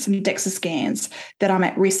scans, some DEXA scans, that I'm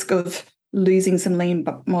at risk of losing some lean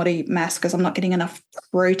body mass because I'm not getting enough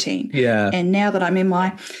protein. Yeah. And now that I'm in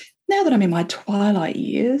my twilight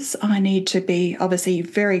years, I need to be obviously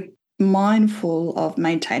very mindful of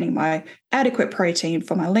maintaining my adequate protein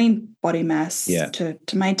for my lean body mass to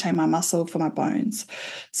maintain my muscle for my bones.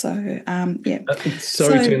 So,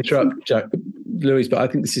 Sorry to interrupt, Louise, but I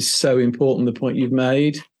think this is so important, the point you've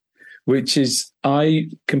made, which is I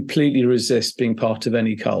completely resist being part of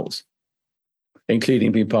any cult,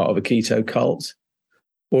 including being part of a keto cult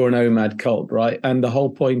or an OMAD cult, right? And the whole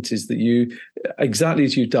point is that you, exactly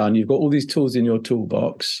as you've done, you've got all these tools in your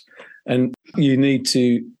toolbox and you need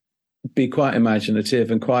to be quite imaginative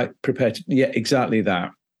and quite prepared to, exactly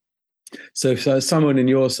that. So someone in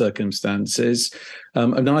your circumstances,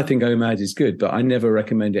 and I think OMAD is good, but I never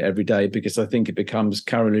recommend it every day because I think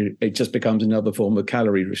it just becomes another form of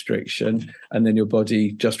calorie restriction, and then your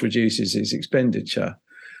body just reduces its expenditure.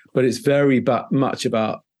 But it's very much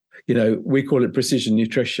about, we call it precision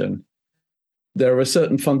nutrition. There are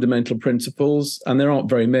certain fundamental principles, and there aren't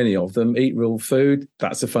very many of them. Eat real food,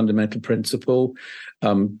 that's a fundamental principle.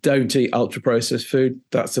 Don't eat ultra-processed food,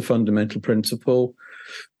 that's a fundamental principle.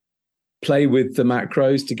 Play with the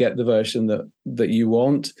macros to get the version that you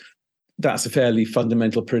want. That's a fairly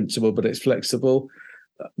fundamental principle, but it's flexible.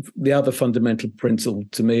 The other fundamental principle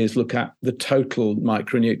to me is look at the total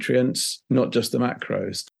micronutrients, not just the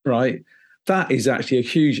macros, right? That is actually a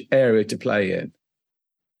huge area to play in.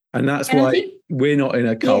 And that's why we're not in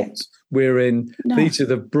a cult. Yeah. We're in, these are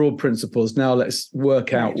the broad principles. Now let's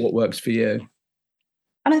work out what works for you.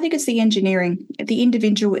 And I think it's the engineering, the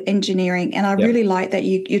individual engineering. And I really like that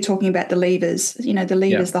you're talking about the levers, the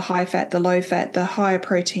levers, the high fat, the low fat, the higher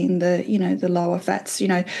protein, the lower fats,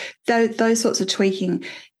 those sorts of tweaking.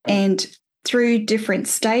 And through different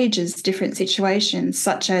stages, different situations,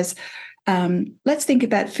 such as, let's think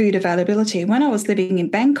about food availability. When I was living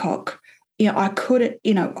in Bangkok, I couldn't,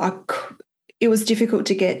 it was difficult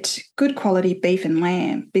to get good quality beef and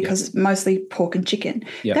lamb because it's mostly pork and chicken.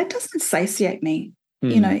 That doesn't satiate me.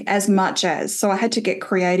 As much as. So I had to get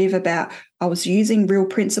creative about, I was using real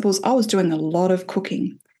principles. I was doing a lot of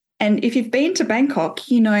cooking. And if you've been to Bangkok,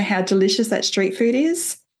 you know how delicious that street food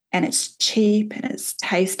is. And it's cheap and it's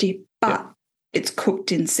tasty, but it's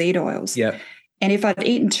cooked in seed oils. Yeah. And if I'd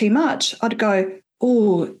eaten too much, I'd go,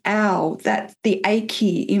 oh, ow, that's the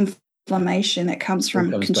achy inflammation that comes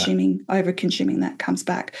from over-consuming that comes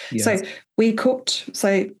back. Yes. So we cooked.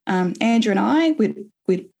 So Andrew and I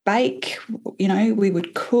we'd bake, we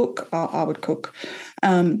would cook. I would cook,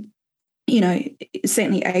 certainly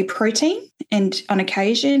a protein. And on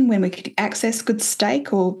occasion, when we could access good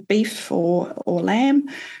steak or beef or lamb,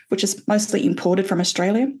 which is mostly imported from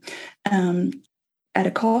Australia, at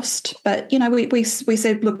a cost. But, we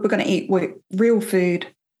said, look, we're going to eat real food,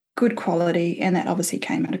 good quality, and that obviously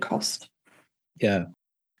came at a cost. Yeah.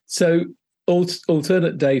 So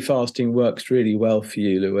alternate day fasting works really well for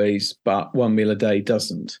you, Louise, but 1 meal a day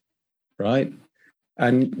doesn't, right?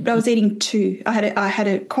 And But I was eating two. I had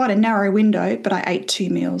a quite a narrow window, but I ate 2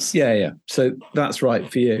 meals. yeah. So that's right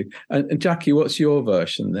for you. And Jackie, what's your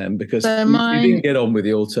version then? Because So you didn't get on with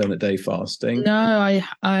the alternate day fasting. No,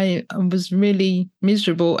 I was really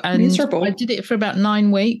miserable, and Miserable. I did it for about 9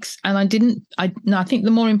 weeks, and I didn't. I think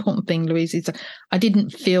the more important thing, Louise, is I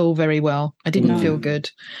didn't feel very well. I didn't feel good,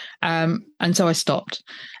 and so I stopped.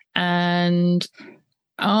 And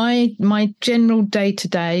my general day to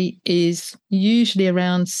day is usually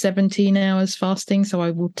around 17 hours fasting. So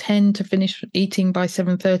I will tend to finish eating by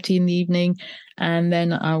 7:30 in the evening, and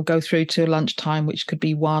then I'll go through to lunchtime, which could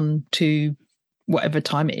be 1, 2, whatever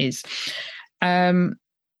time it is. I'm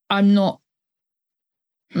not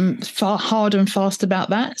hard and fast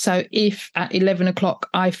about that. So if at 11 o'clock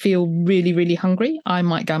I feel really, really hungry, I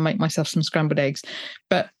might go and make myself some scrambled eggs.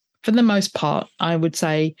 But for the most part, I would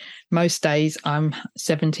say most days I'm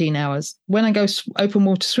 17 hours. When I go open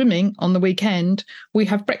water swimming on the weekend, we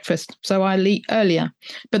have breakfast. So I'll eat earlier,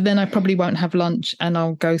 but then I probably won't have lunch and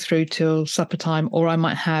I'll go through till supper time, or I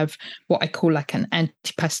might have what I call like an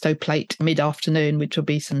antipasto plate mid-afternoon, which will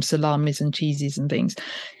be some salamis and cheeses and things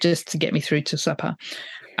just to get me through to supper.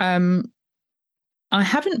 I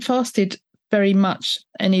haven't fasted very much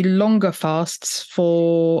any longer fasts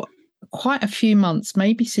for quite a few months,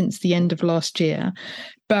 maybe since the end of last year.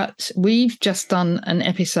 But we've just done an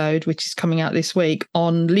episode, which is coming out this week,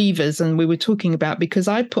 on levers. And we were talking about, because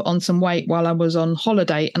I put on some weight while I was on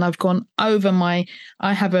holiday, and I've gone over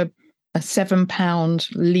I have a 7-pound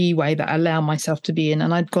leeway that I allow myself to be in,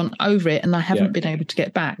 and I'd gone over it and I haven't been able to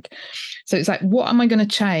get back. So it's like, what am I going to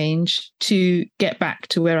change to get back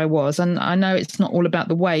to where I was? And I know it's not all about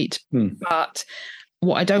the weight, but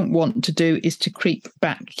what I don't want to do is to creep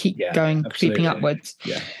back, creeping upwards.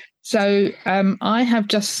 Yeah. So I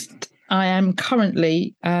am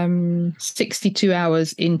currently 62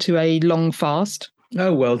 hours into a long fast.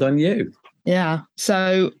 Oh, well done you. Yeah.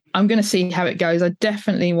 So I'm going to see how it goes. I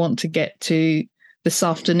definitely want to get to this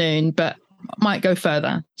afternoon, but might go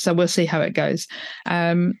further. So we'll see how it goes.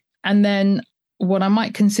 And then what I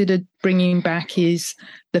might consider bringing back is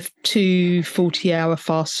the 2 40-hour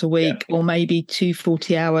fasts a week, or maybe 2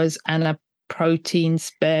 40 hours and a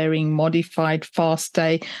protein-sparing modified fast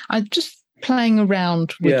day. I'm just playing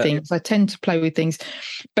around with things. I tend to play with things.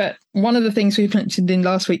 But one of the things we mentioned in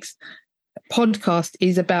last week's podcast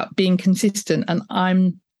is about being consistent.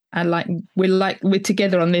 And we're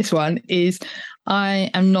together on this one, is I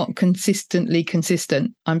am not consistently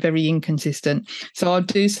consistent. I'm very inconsistent. So I'll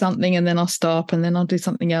do something and then I'll stop and then I'll do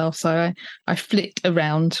something else. So I flit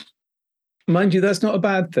around. Mind you, that's not a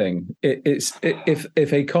bad thing.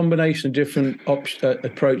 If a combination of different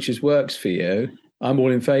approaches works for you, I'm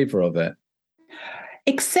all in favour of it.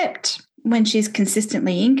 Except when she's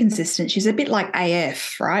consistently inconsistent, she's a bit like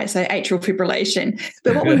AF, right? So atrial fibrillation.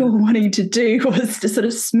 But what we were wanting to do was to sort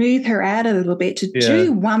of smooth her out a little bit, to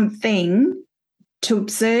do one thing, to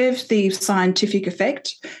observe the scientific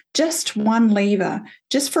effect, just one lever,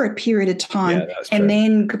 just for a period of time, and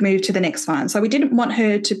then could move to the next one. So we didn't want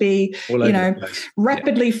her to be,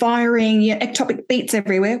 rapidly firing ectopic beats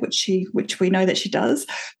everywhere, which we know that she does,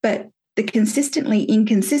 but the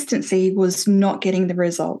inconsistency was not getting the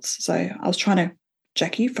results. So I was trying to,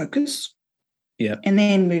 Jackie, focus. Yeah. And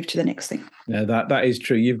then move to the next thing. No, that is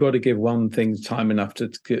true. You've got to give one thing time enough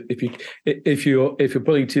to, if you're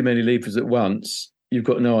pulling too many levers at once, you've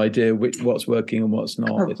got no idea what's working and what's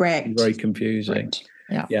not. Correct. It's very confusing.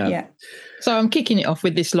 Correct. Yeah. So I'm kicking it off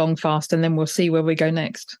with this long fast, and then we'll see where we go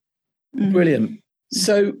next. Mm-hmm. Brilliant.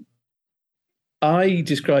 So I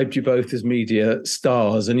described you both as media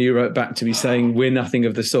stars, and you wrote back to me saying we're nothing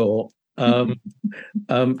of the sort. So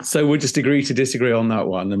we'll just agree to disagree on that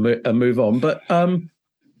one and move on. But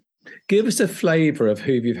give us a flavour of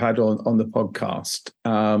who you've had on the podcast,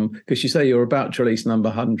 because you say you're about to release number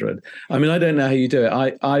 100. I mean, I don't know how you do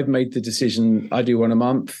it. I've made the decision I do one a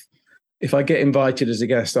month. If I get invited as a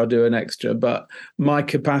guest, I'll do an extra. But my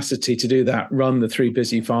capacity to do that, run the 3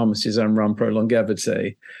 busy pharmacies and run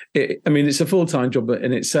ProLongevity, it's a full-time job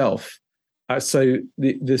in itself. So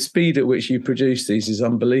the speed at which you produce these is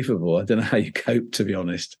unbelievable. I don't know how you cope, to be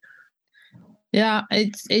honest. Yeah,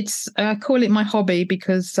 it's I call it my hobby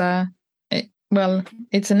because,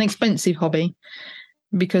 it's an expensive hobby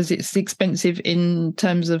because it's expensive in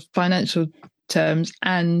terms of financial terms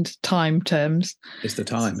and time terms. It's the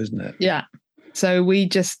time, isn't it? Yeah. So we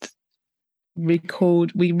just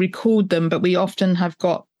record them, but we often have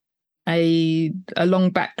got a long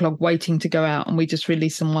backlog waiting to go out, and we just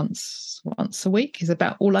release them once a week is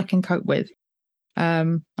about all I can cope with.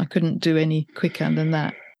 I couldn't do any quicker than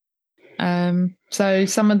that. So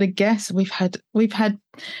some of the guests we've had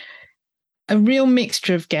a real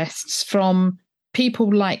mixture of guests, from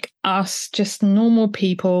people like us, just normal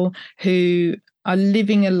people who are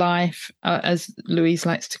living a life, as Louise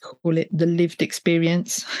likes to call it, the lived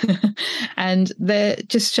experience. And they're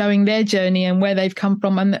just showing their journey and where they've come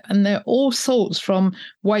from. And they're all sorts, from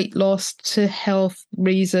weight loss to health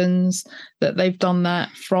reasons that they've done that,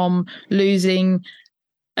 from losing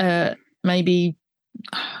maybe...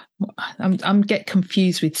 I'm get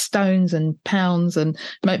confused with stones and pounds, and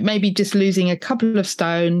maybe just losing a couple of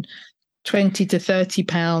stone, 20 to 30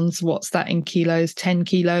 pounds. What's that in kilos? 10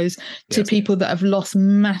 kilos. To people that have lost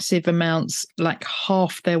massive amounts, like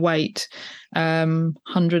half their weight,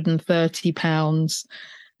 130 pounds,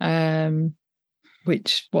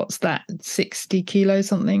 which, what's that? 60 kilos,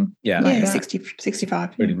 something? Yeah, like 60,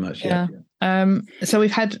 65. Pretty much, yeah. So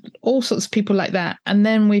we've had all sorts of people like that. And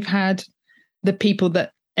then we've had the people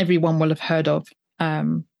that everyone will have heard of.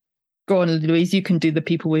 Go on, Louise, you can do the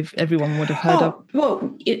people everyone would have heard of.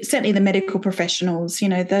 Well, certainly the medical professionals,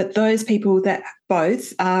 those people that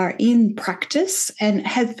both are in practice and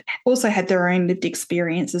have also had their own lived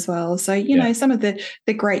experience as well. So, some of the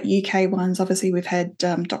great UK ones, obviously we've had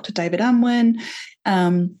Dr. David Unwin,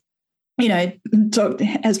 as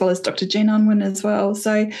well as Dr. Jen Unwin as well.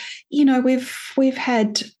 So, we've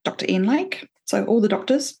had Dr. Ian Lake. So all the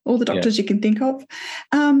doctors you can think of.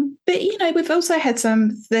 But, we've also had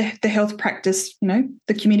the health practice,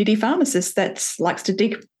 the community pharmacist that likes to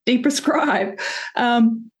de-prescribe.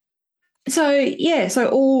 So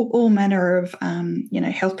all manner of,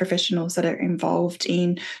 health professionals that are involved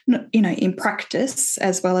in practice,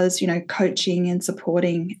 as well as, coaching and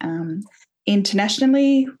supporting.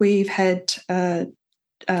 Internationally, we've had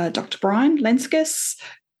Dr. Brian Lenskis.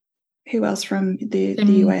 Who else from the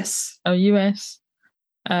US? US.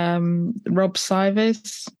 Rob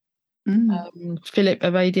Sivers. Philip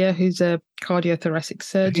Avadia, who's a cardiothoracic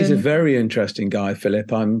surgeon. He's a very interesting guy,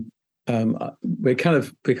 Philip. We're kind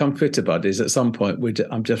of become Twitter buddies. At some point,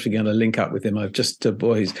 I'm just going to link up with him.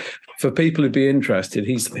 For people who'd be interested,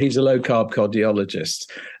 he's a low carb cardiologist,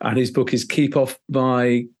 and his book is Keep Off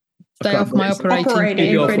My... Stay off my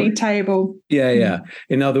operating table. Yeah.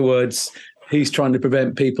 In other words, he's trying to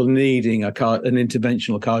prevent people needing an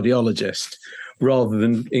interventional cardiologist rather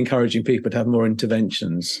than encouraging people to have more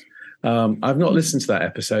interventions. I've not listened to that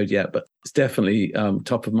episode yet, but it's definitely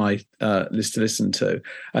top of my list to listen to.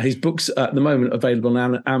 His book's at the moment available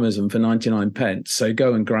on Amazon for 99 pence, so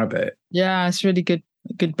go and grab it. Yeah, it's a really good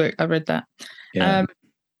book. I read that. Yeah.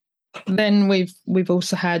 Then we've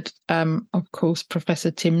also had, of course,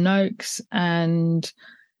 Professor Tim Noakes and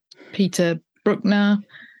Peter Bruckner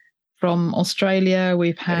from Australia.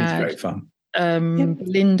 We've had great fun.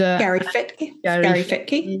 Linda, Gary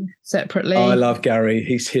Fettke separately. Oh, I love Gary.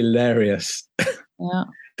 He's hilarious. Yeah,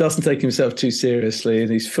 doesn't take himself too seriously, and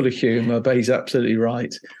he's full of humour, but he's absolutely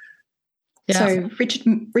right. Yeah. So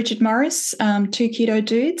Richard Morris, Two Keto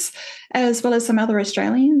Dudes, as well as some other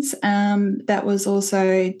Australians. That was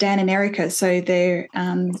also Dan and Erica, so they're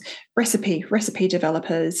recipe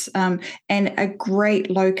developers, and a great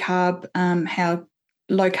low carb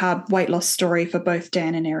weight loss story for both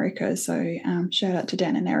Dan and Erica. So shout out to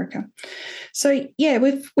Dan and Erica. So yeah,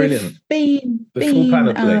 we've been full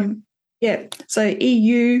panoply. So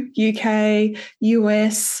EU, UK,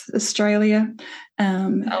 US, Australia,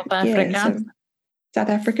 South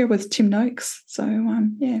Africa with Tim Noakes. So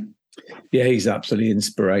yeah, he's absolutely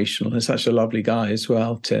inspirational. He's such a lovely guy as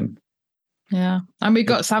well, Tim. Yeah, and we've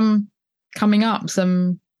got some coming up,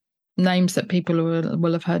 some names that people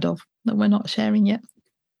will have heard of that we're not sharing yet.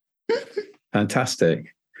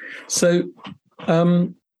 Fantastic. So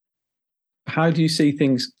how do you see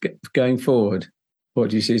things going forward? What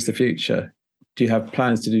do you see as the future? Do you have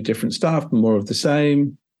plans to do different stuff, more of the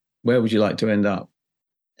same? Where would you like to end up?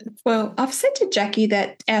 Well, I've said to Jackie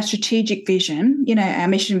that our strategic vision, our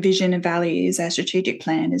mission, vision and values, our strategic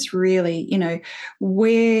plan is really,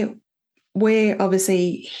 we're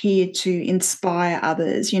obviously here to inspire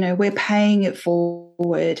others. We're paying it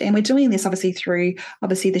forward, and we're doing this obviously through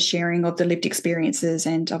the sharing of the lived experiences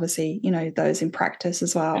and obviously, those in practice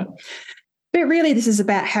as well. Yeah. But really, this is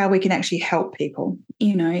about how we can actually help people,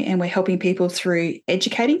 and we're helping people through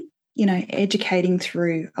educating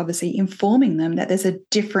through obviously informing them that there's a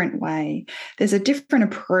different way, there's a different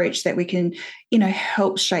approach that we can,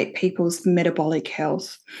 help shape people's metabolic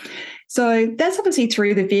health. So that's obviously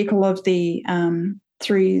through the vehicle of the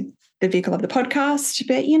podcast.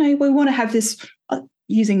 But, we want to have this,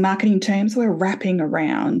 using marketing terms, we're wrapping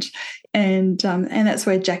around. And that's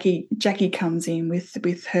where Jackie comes in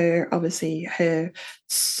with her, obviously, her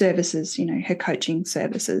services, her coaching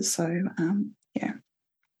services. So, yeah.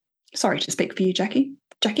 Sorry to speak for you, Jackie.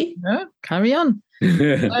 Jackie? No, carry on.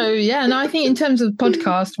 So yeah, no, I think in terms of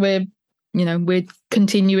podcast, we're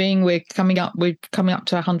continuing. We're coming up to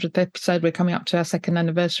our 100th episode. We're coming up to our 2nd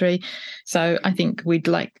anniversary. So I think we'd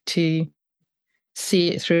like to see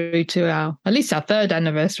it through to at least our 3rd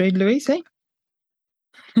anniversary, Louise. Eh?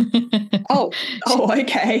 oh,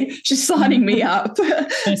 okay. She's signing me up.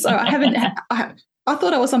 So I haven't. I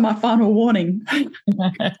thought I was on my final warning.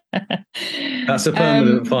 That's a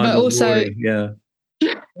permanent final but also, warning. Yeah.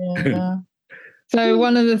 So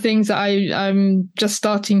one of the things that I'm just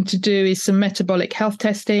starting to do is some metabolic health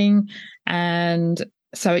testing, and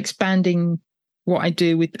so expanding what I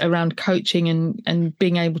do around coaching and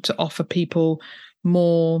being able to offer people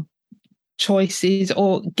more choices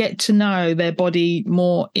or get to know their body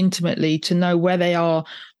more intimately, to know where they are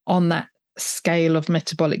on that scale of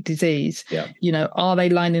metabolic disease. Yeah. Are they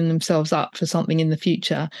lining themselves up for something in the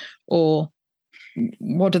future, or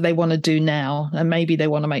what do they want to do now? And maybe they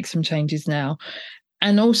want to make some changes now.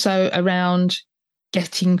 And also around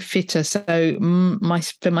getting fitter. So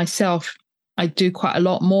for myself, I do quite a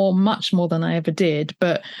lot more, much more than I ever did,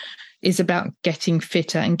 but is about getting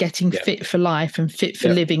fitter and getting fit for life and fit for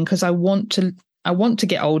living, because I want to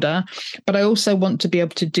get older, but I also want to be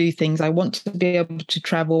able to do things. I want to be able to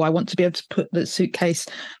travel. I want to be able to put the suitcase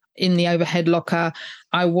in the overhead locker.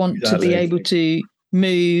 I want to be able to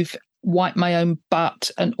move, wipe my own butt,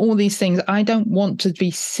 and all these things. I don't want to be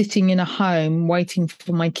sitting in a home waiting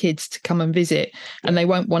for my kids to come and visit, and they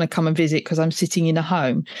won't want to come and visit because I'm sitting in a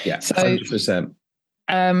home. Yeah, so 100%.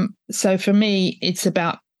 So for me, it's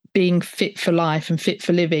about being fit for life and fit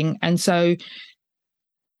for living, and so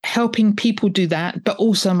helping people do that, but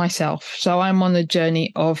also myself. So I'm on the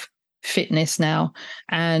journey of fitness now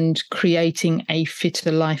and creating a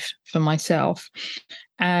fitter life for myself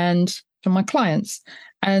and for my clients.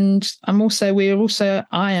 And I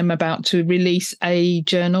am about to release a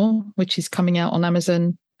journal, which is coming out on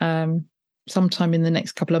Amazon sometime in the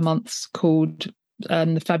next couple of months, called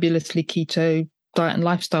the Fabulously Keto Diet and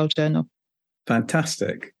Lifestyle Journal.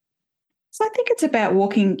 Fantastic. So I think it's about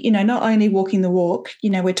walking, not only walking the walk,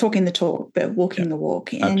 we're talking the talk, but walking the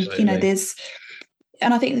walk. And, absolutely.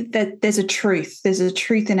 and I think that there's a truth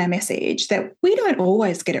in our message that we don't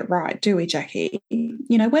always get it right, do we, Jackie?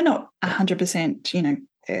 We're not 100%,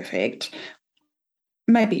 perfect.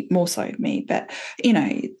 Maybe more so me, but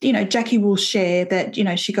Jackie will share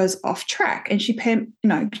that she goes off track, and she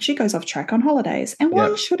goes off track on holidays. And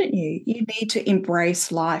why shouldn't you? You need to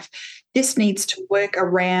embrace life. This needs to work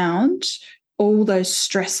around all those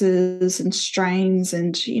stresses and strains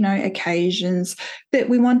and occasions, that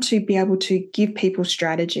we want to be able to give people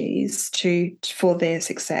strategies for their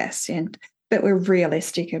success, but we're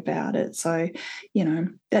realistic about it. So, we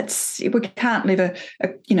can't live a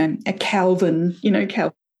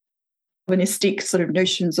Calvinistic sort of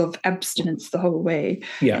notions of abstinence the whole way.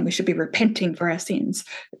 Yeah. And we should be repenting for our sins.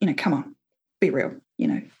 Come on, be real.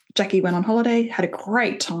 Jackie went on holiday, had a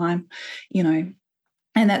great time,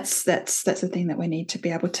 and that's the thing that we need to be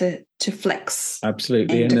able to flex.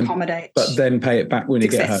 Absolutely. And accommodate. But then pay it back when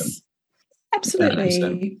success. You get home.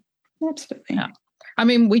 Absolutely. 100%. Absolutely. Yeah. I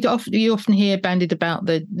mean, you often hear bandied about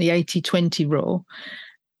the 80-20 rule.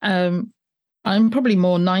 I'm probably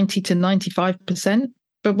more 90 to 95%.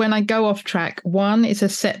 But when I go off track, 1, it's a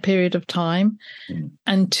set period of time.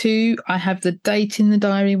 And 2, I have the date in the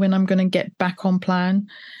diary when I'm going to get back on plan.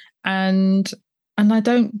 And I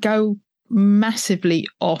don't go massively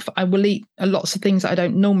off. I will eat lots of things that I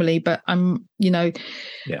don't normally, but I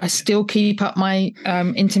still keep up my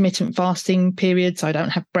intermittent fasting periods. I don't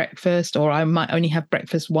have breakfast, or I might only have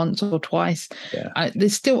breakfast once or twice.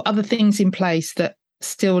 There's still other things in place that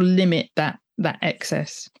still limit that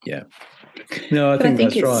excess. Yeah. No, I think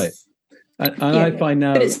that's right. And I find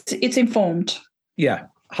now, but it's informed. Yeah,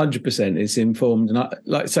 100%. It's informed.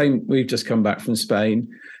 And we've just come back from Spain.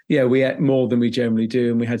 Yeah, we ate more than we generally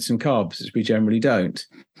do, and we had some carbs, which we generally don't.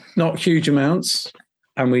 Not huge amounts,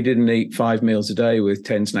 and we didn't eat 5 meals a day with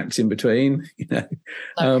 10 snacks in between.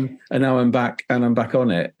 And now I'm back, and I'm back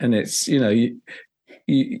on it. And it's you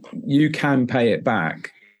can pay it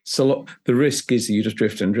back. So the risk is that you just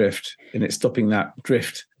drift, and it's stopping that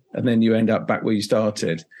drift, and then you end up back where you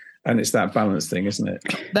started. And it's that balance thing, isn't it?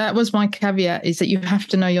 That was my caveat, is that you have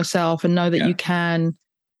to know yourself and know that you can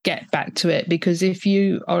get back to it. Because if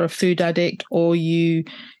you are a food addict, or you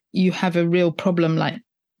have a real problem like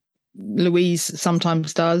Louise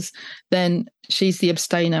sometimes does, then she's the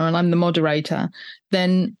abstainer and I'm the moderator,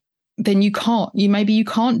 then you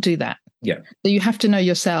can't do that. Yeah. So you have to know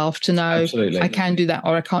yourself to know, absolutely, I can do that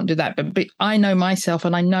or I can't do that. But I know myself,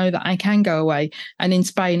 and I know that I can go away. And in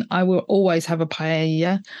Spain, I will always have a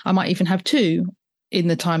paella. I might even have 2 in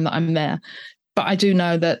the time that I'm there. But I do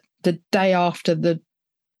know that the day after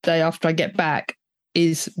I get back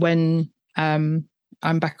is when I'm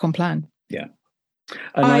back on plan. Yeah.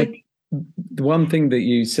 And the one thing that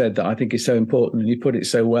you said that I think is so important, and you put it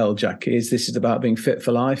so well, Jackie, is this is about being fit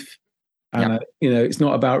for life. And, it's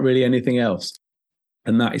not about really anything else.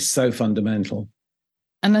 And that is so fundamental.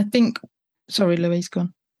 And I think, sorry, Louise, go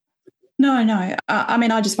on. No. I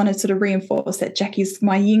mean, I just want to sort of reinforce that Jackie's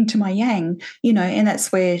my yin to my yang, and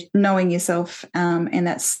that's where knowing yourself, and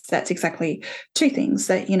that's exactly two things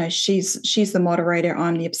that, she's the moderator,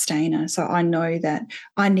 I'm the abstainer. So I know that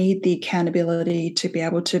I need the accountability to be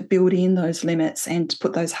able to build in those limits and to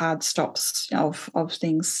put those hard stops of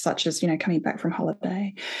things such as, coming back from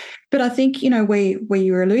holiday. But I think, where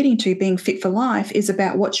you're alluding to being fit for life is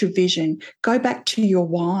about what's your vision. Go back to your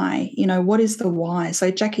why. What is the why?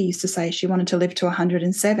 So Jackie used to say she wanted to live to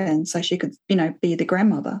 107 so she could, be the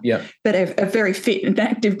grandmother. Yeah. But a very fit and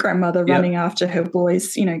active grandmother running after her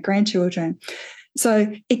boys, grandchildren.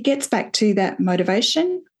 So it gets back to that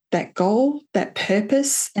motivation, that goal, that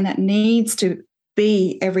purpose, and that needs to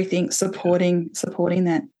be everything supporting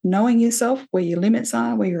that, knowing yourself, where your limits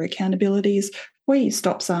are, where your accountabilities, where your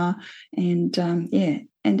stops are, and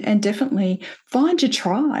and definitely find your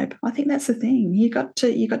tribe. I think that's the thing. You got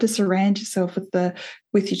to surround yourself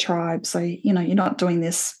with your tribe. So you're not doing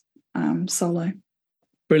this solo.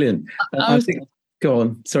 Brilliant. I think. Go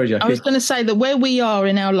on. Sorry, Jackie. I was going to say that where we are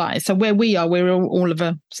in our lives, so where we are, we're all of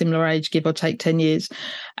a similar age, give or take 10 years.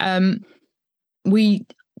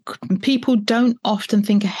 People don't often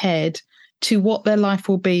think ahead to what their life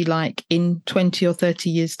will be like in 20 or 30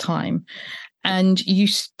 years' time. And you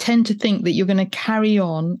tend to think that you're going to carry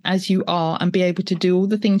on as you are and be able to do all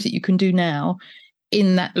the things that you can do now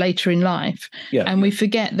in that later in life. Yeah. And we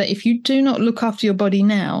forget that if you do not look after your body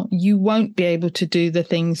now, you won't be able to do the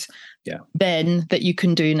things then that you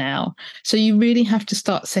can do now. So you really have to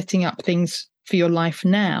start setting up things for your life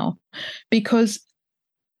now, because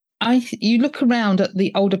you look around at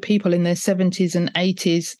the older people in their 70s and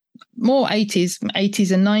 80s, more 80s and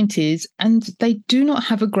 90s, and they do not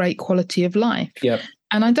have a great quality of life. Yep.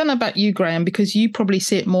 And I don't know about you, Graham, because you probably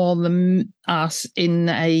see it more than us in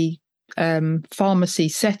a pharmacy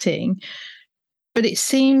setting, but it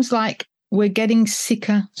seems like we're getting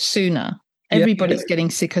sicker sooner. Everybody's getting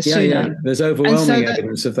sicker sooner. Yeah. There's overwhelming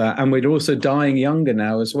evidence of that. And we're also dying younger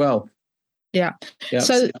now as well. Yeah.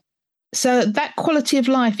 So that quality of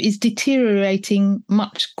life is deteriorating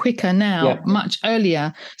much quicker now, much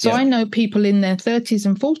earlier. So I know people in their 30s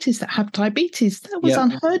and 40s that have diabetes. That was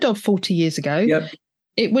unheard of 40 years ago. Yep.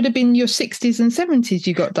 It would have been your 60s and 70s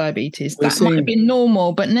you got diabetes. Might have been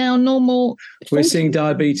normal, but now normal. We're seeing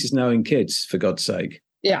diabetes now in kids, for God's sake.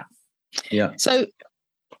 Yeah. Yeah. So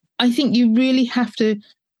I think you really have to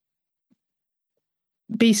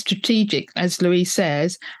be strategic, as Louise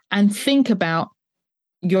says, and think about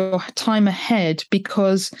your time ahead,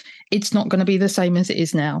 because it's not going to be the same as it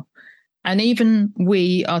is now. And even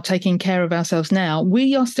we are taking care of ourselves now,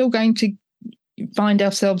 we are still going to find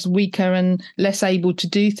ourselves weaker and less able to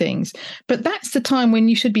do things. But that's the time when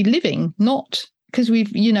you should be living, not because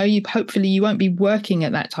hopefully you won't be working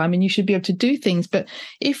at that time and you should be able to do things. But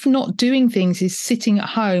if not doing things is sitting at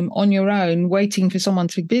home on your own, waiting for someone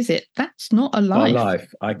to visit, that's not a life. Not a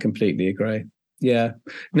life. I completely agree. Yeah.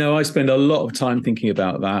 No, I spend a lot of time thinking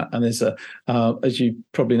about that. And there's as you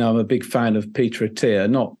probably know, I'm a big fan of Peter Attia,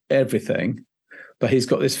 not everything, but he's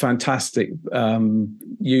got this fantastic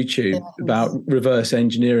YouTube about reverse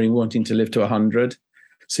engineering, wanting to live to 100.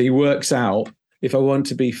 So he works out, if I want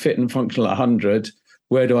to be fit and functional at 100,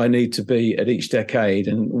 where do I need to be at each decade?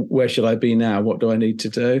 And where should I be now? What do I need to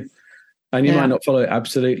do? And you might not follow it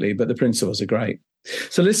absolutely, but the principles are great.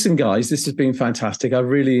 So listen, guys, this has been fantastic. I've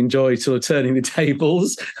really enjoyed sort of turning the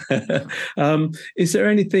tables. Is there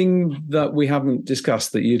anything that we haven't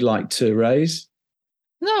discussed that you'd like to raise?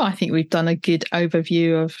 No, I think we've done a good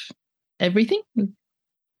overview of everything.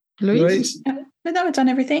 Louise? No, we've done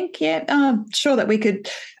everything. Yeah. I'm sure that we could,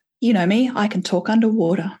 me, I can talk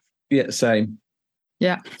underwater. Yeah, same.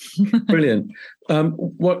 Yeah. Brilliant.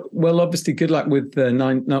 Well, obviously, good luck with the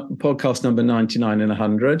podcast number 99 and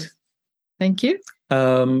 100. Thank you.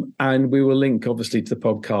 And we will link, obviously, to the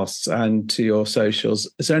podcasts and to your socials.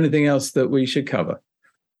 Is there anything else that we should cover?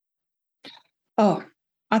 Oh,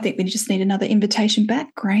 I think we just need another invitation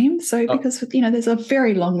back, Graham. So because, there's a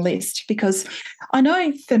very long list, because I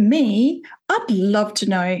know for me, I'd love to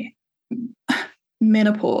know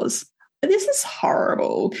menopause. This is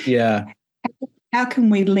horrible. Yeah. How can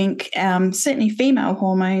we link certainly female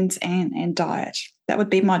hormones and diet? That would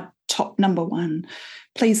be my top number one.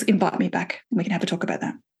 Please invite me back and we can have a talk about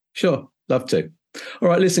that. Sure. Love to. All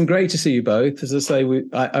right, listen, great to see you both. As I say,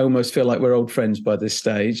 I almost feel like we're old friends by this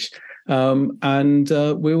stage. And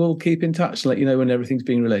we will keep in touch and let you know when everything's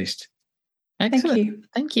being released. Excellent.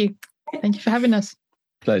 Thank you. Thank you for having us.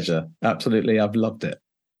 Pleasure. Absolutely. I've loved it.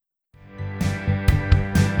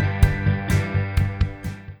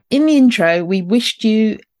 In the intro, we wished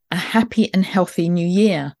you a happy and healthy new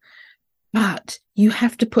year, but you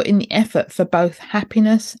have to put in the effort for both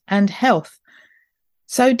happiness and health.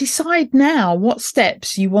 So decide now what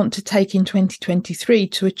steps you want to take in 2023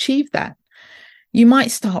 to achieve that. You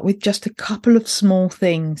might start with just a couple of small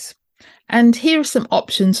things. And here are some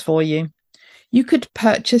options for you. You could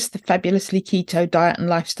purchase the Fabulously Keto Diet and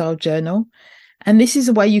Lifestyle Journal. And this is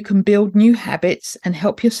a way you can build new habits and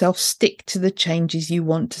help yourself stick to the changes you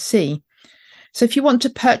want to see. So if you want to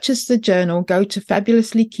purchase the journal, go to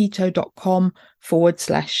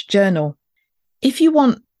fabulouslyketo.com/journal. If you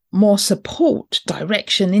want more support,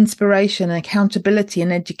 direction, inspiration, accountability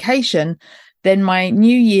and education, then my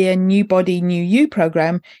New Year, New Body, New You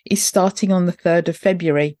program is starting on the 3rd of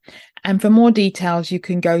February. And for more details, you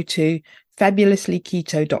can go to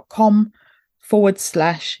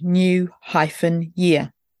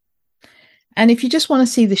fabulouslyketo.com/new-year. And if you just want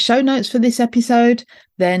to see the show notes for this episode,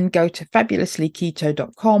 then go to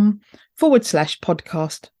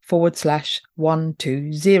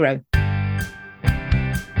fabulouslyketo.com/podcast/120.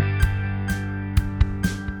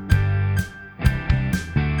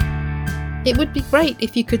 It would be great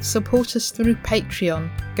if you could support us through Patreon.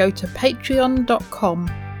 Go to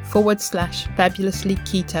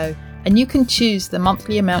patreon.com/fabulouslyketo and you can choose the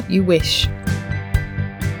monthly amount you wish.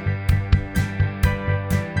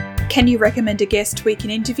 Can you recommend a guest we can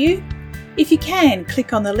interview? If you can,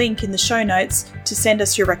 click on the link in the show notes to send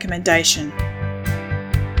us your recommendation.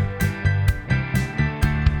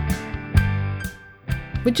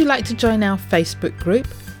 Would you like to join our Facebook group?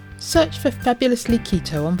 Search for Fabulously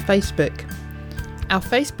Keto on Facebook. Our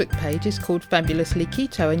Facebook page is called Fabulously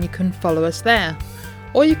Keto and you can follow us there.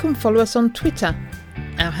 Or you can follow us on Twitter.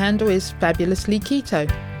 Our handle is Fabulously Keto.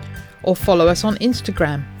 Or follow us on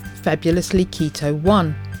Instagram, Fabulously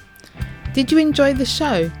Keto1. Did you enjoy the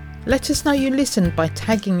show? Let us know you listened by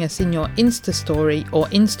tagging us in your Insta story or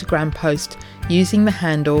Instagram post using the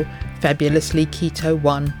handle Fabulously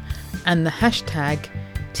Keto1 and the hashtag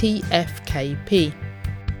TFKP.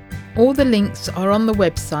 All the links are on the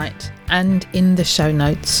website and in the show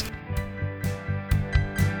notes.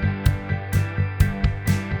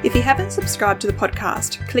 If you haven't subscribed to the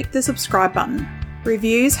podcast, click the subscribe button.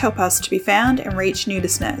 Reviews help us to be found and reach new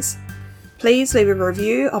listeners. Please leave a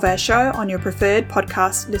review of our show on your preferred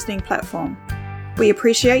podcast listening platform. We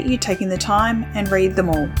appreciate you taking the time and read them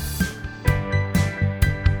all.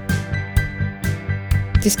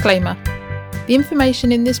 Disclaimer. The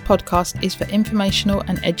information in this podcast is for informational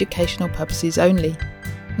and educational purposes only.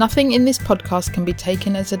 Nothing in this podcast can be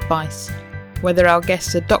taken as advice. Whether our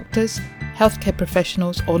guests are doctors, healthcare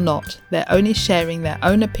professionals or not, they're only sharing their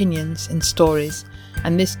own opinions and stories,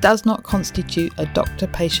 and this does not constitute a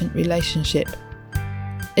doctor-patient relationship.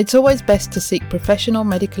 It's always best to seek professional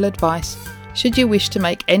medical advice should you wish to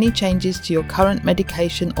make any changes to your current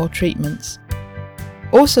medication or treatments.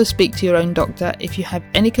 Also speak to your own doctor if you have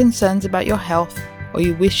any concerns about your health or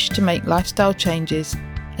you wish to make lifestyle changes,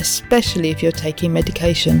 especially if you're taking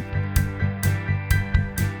medication.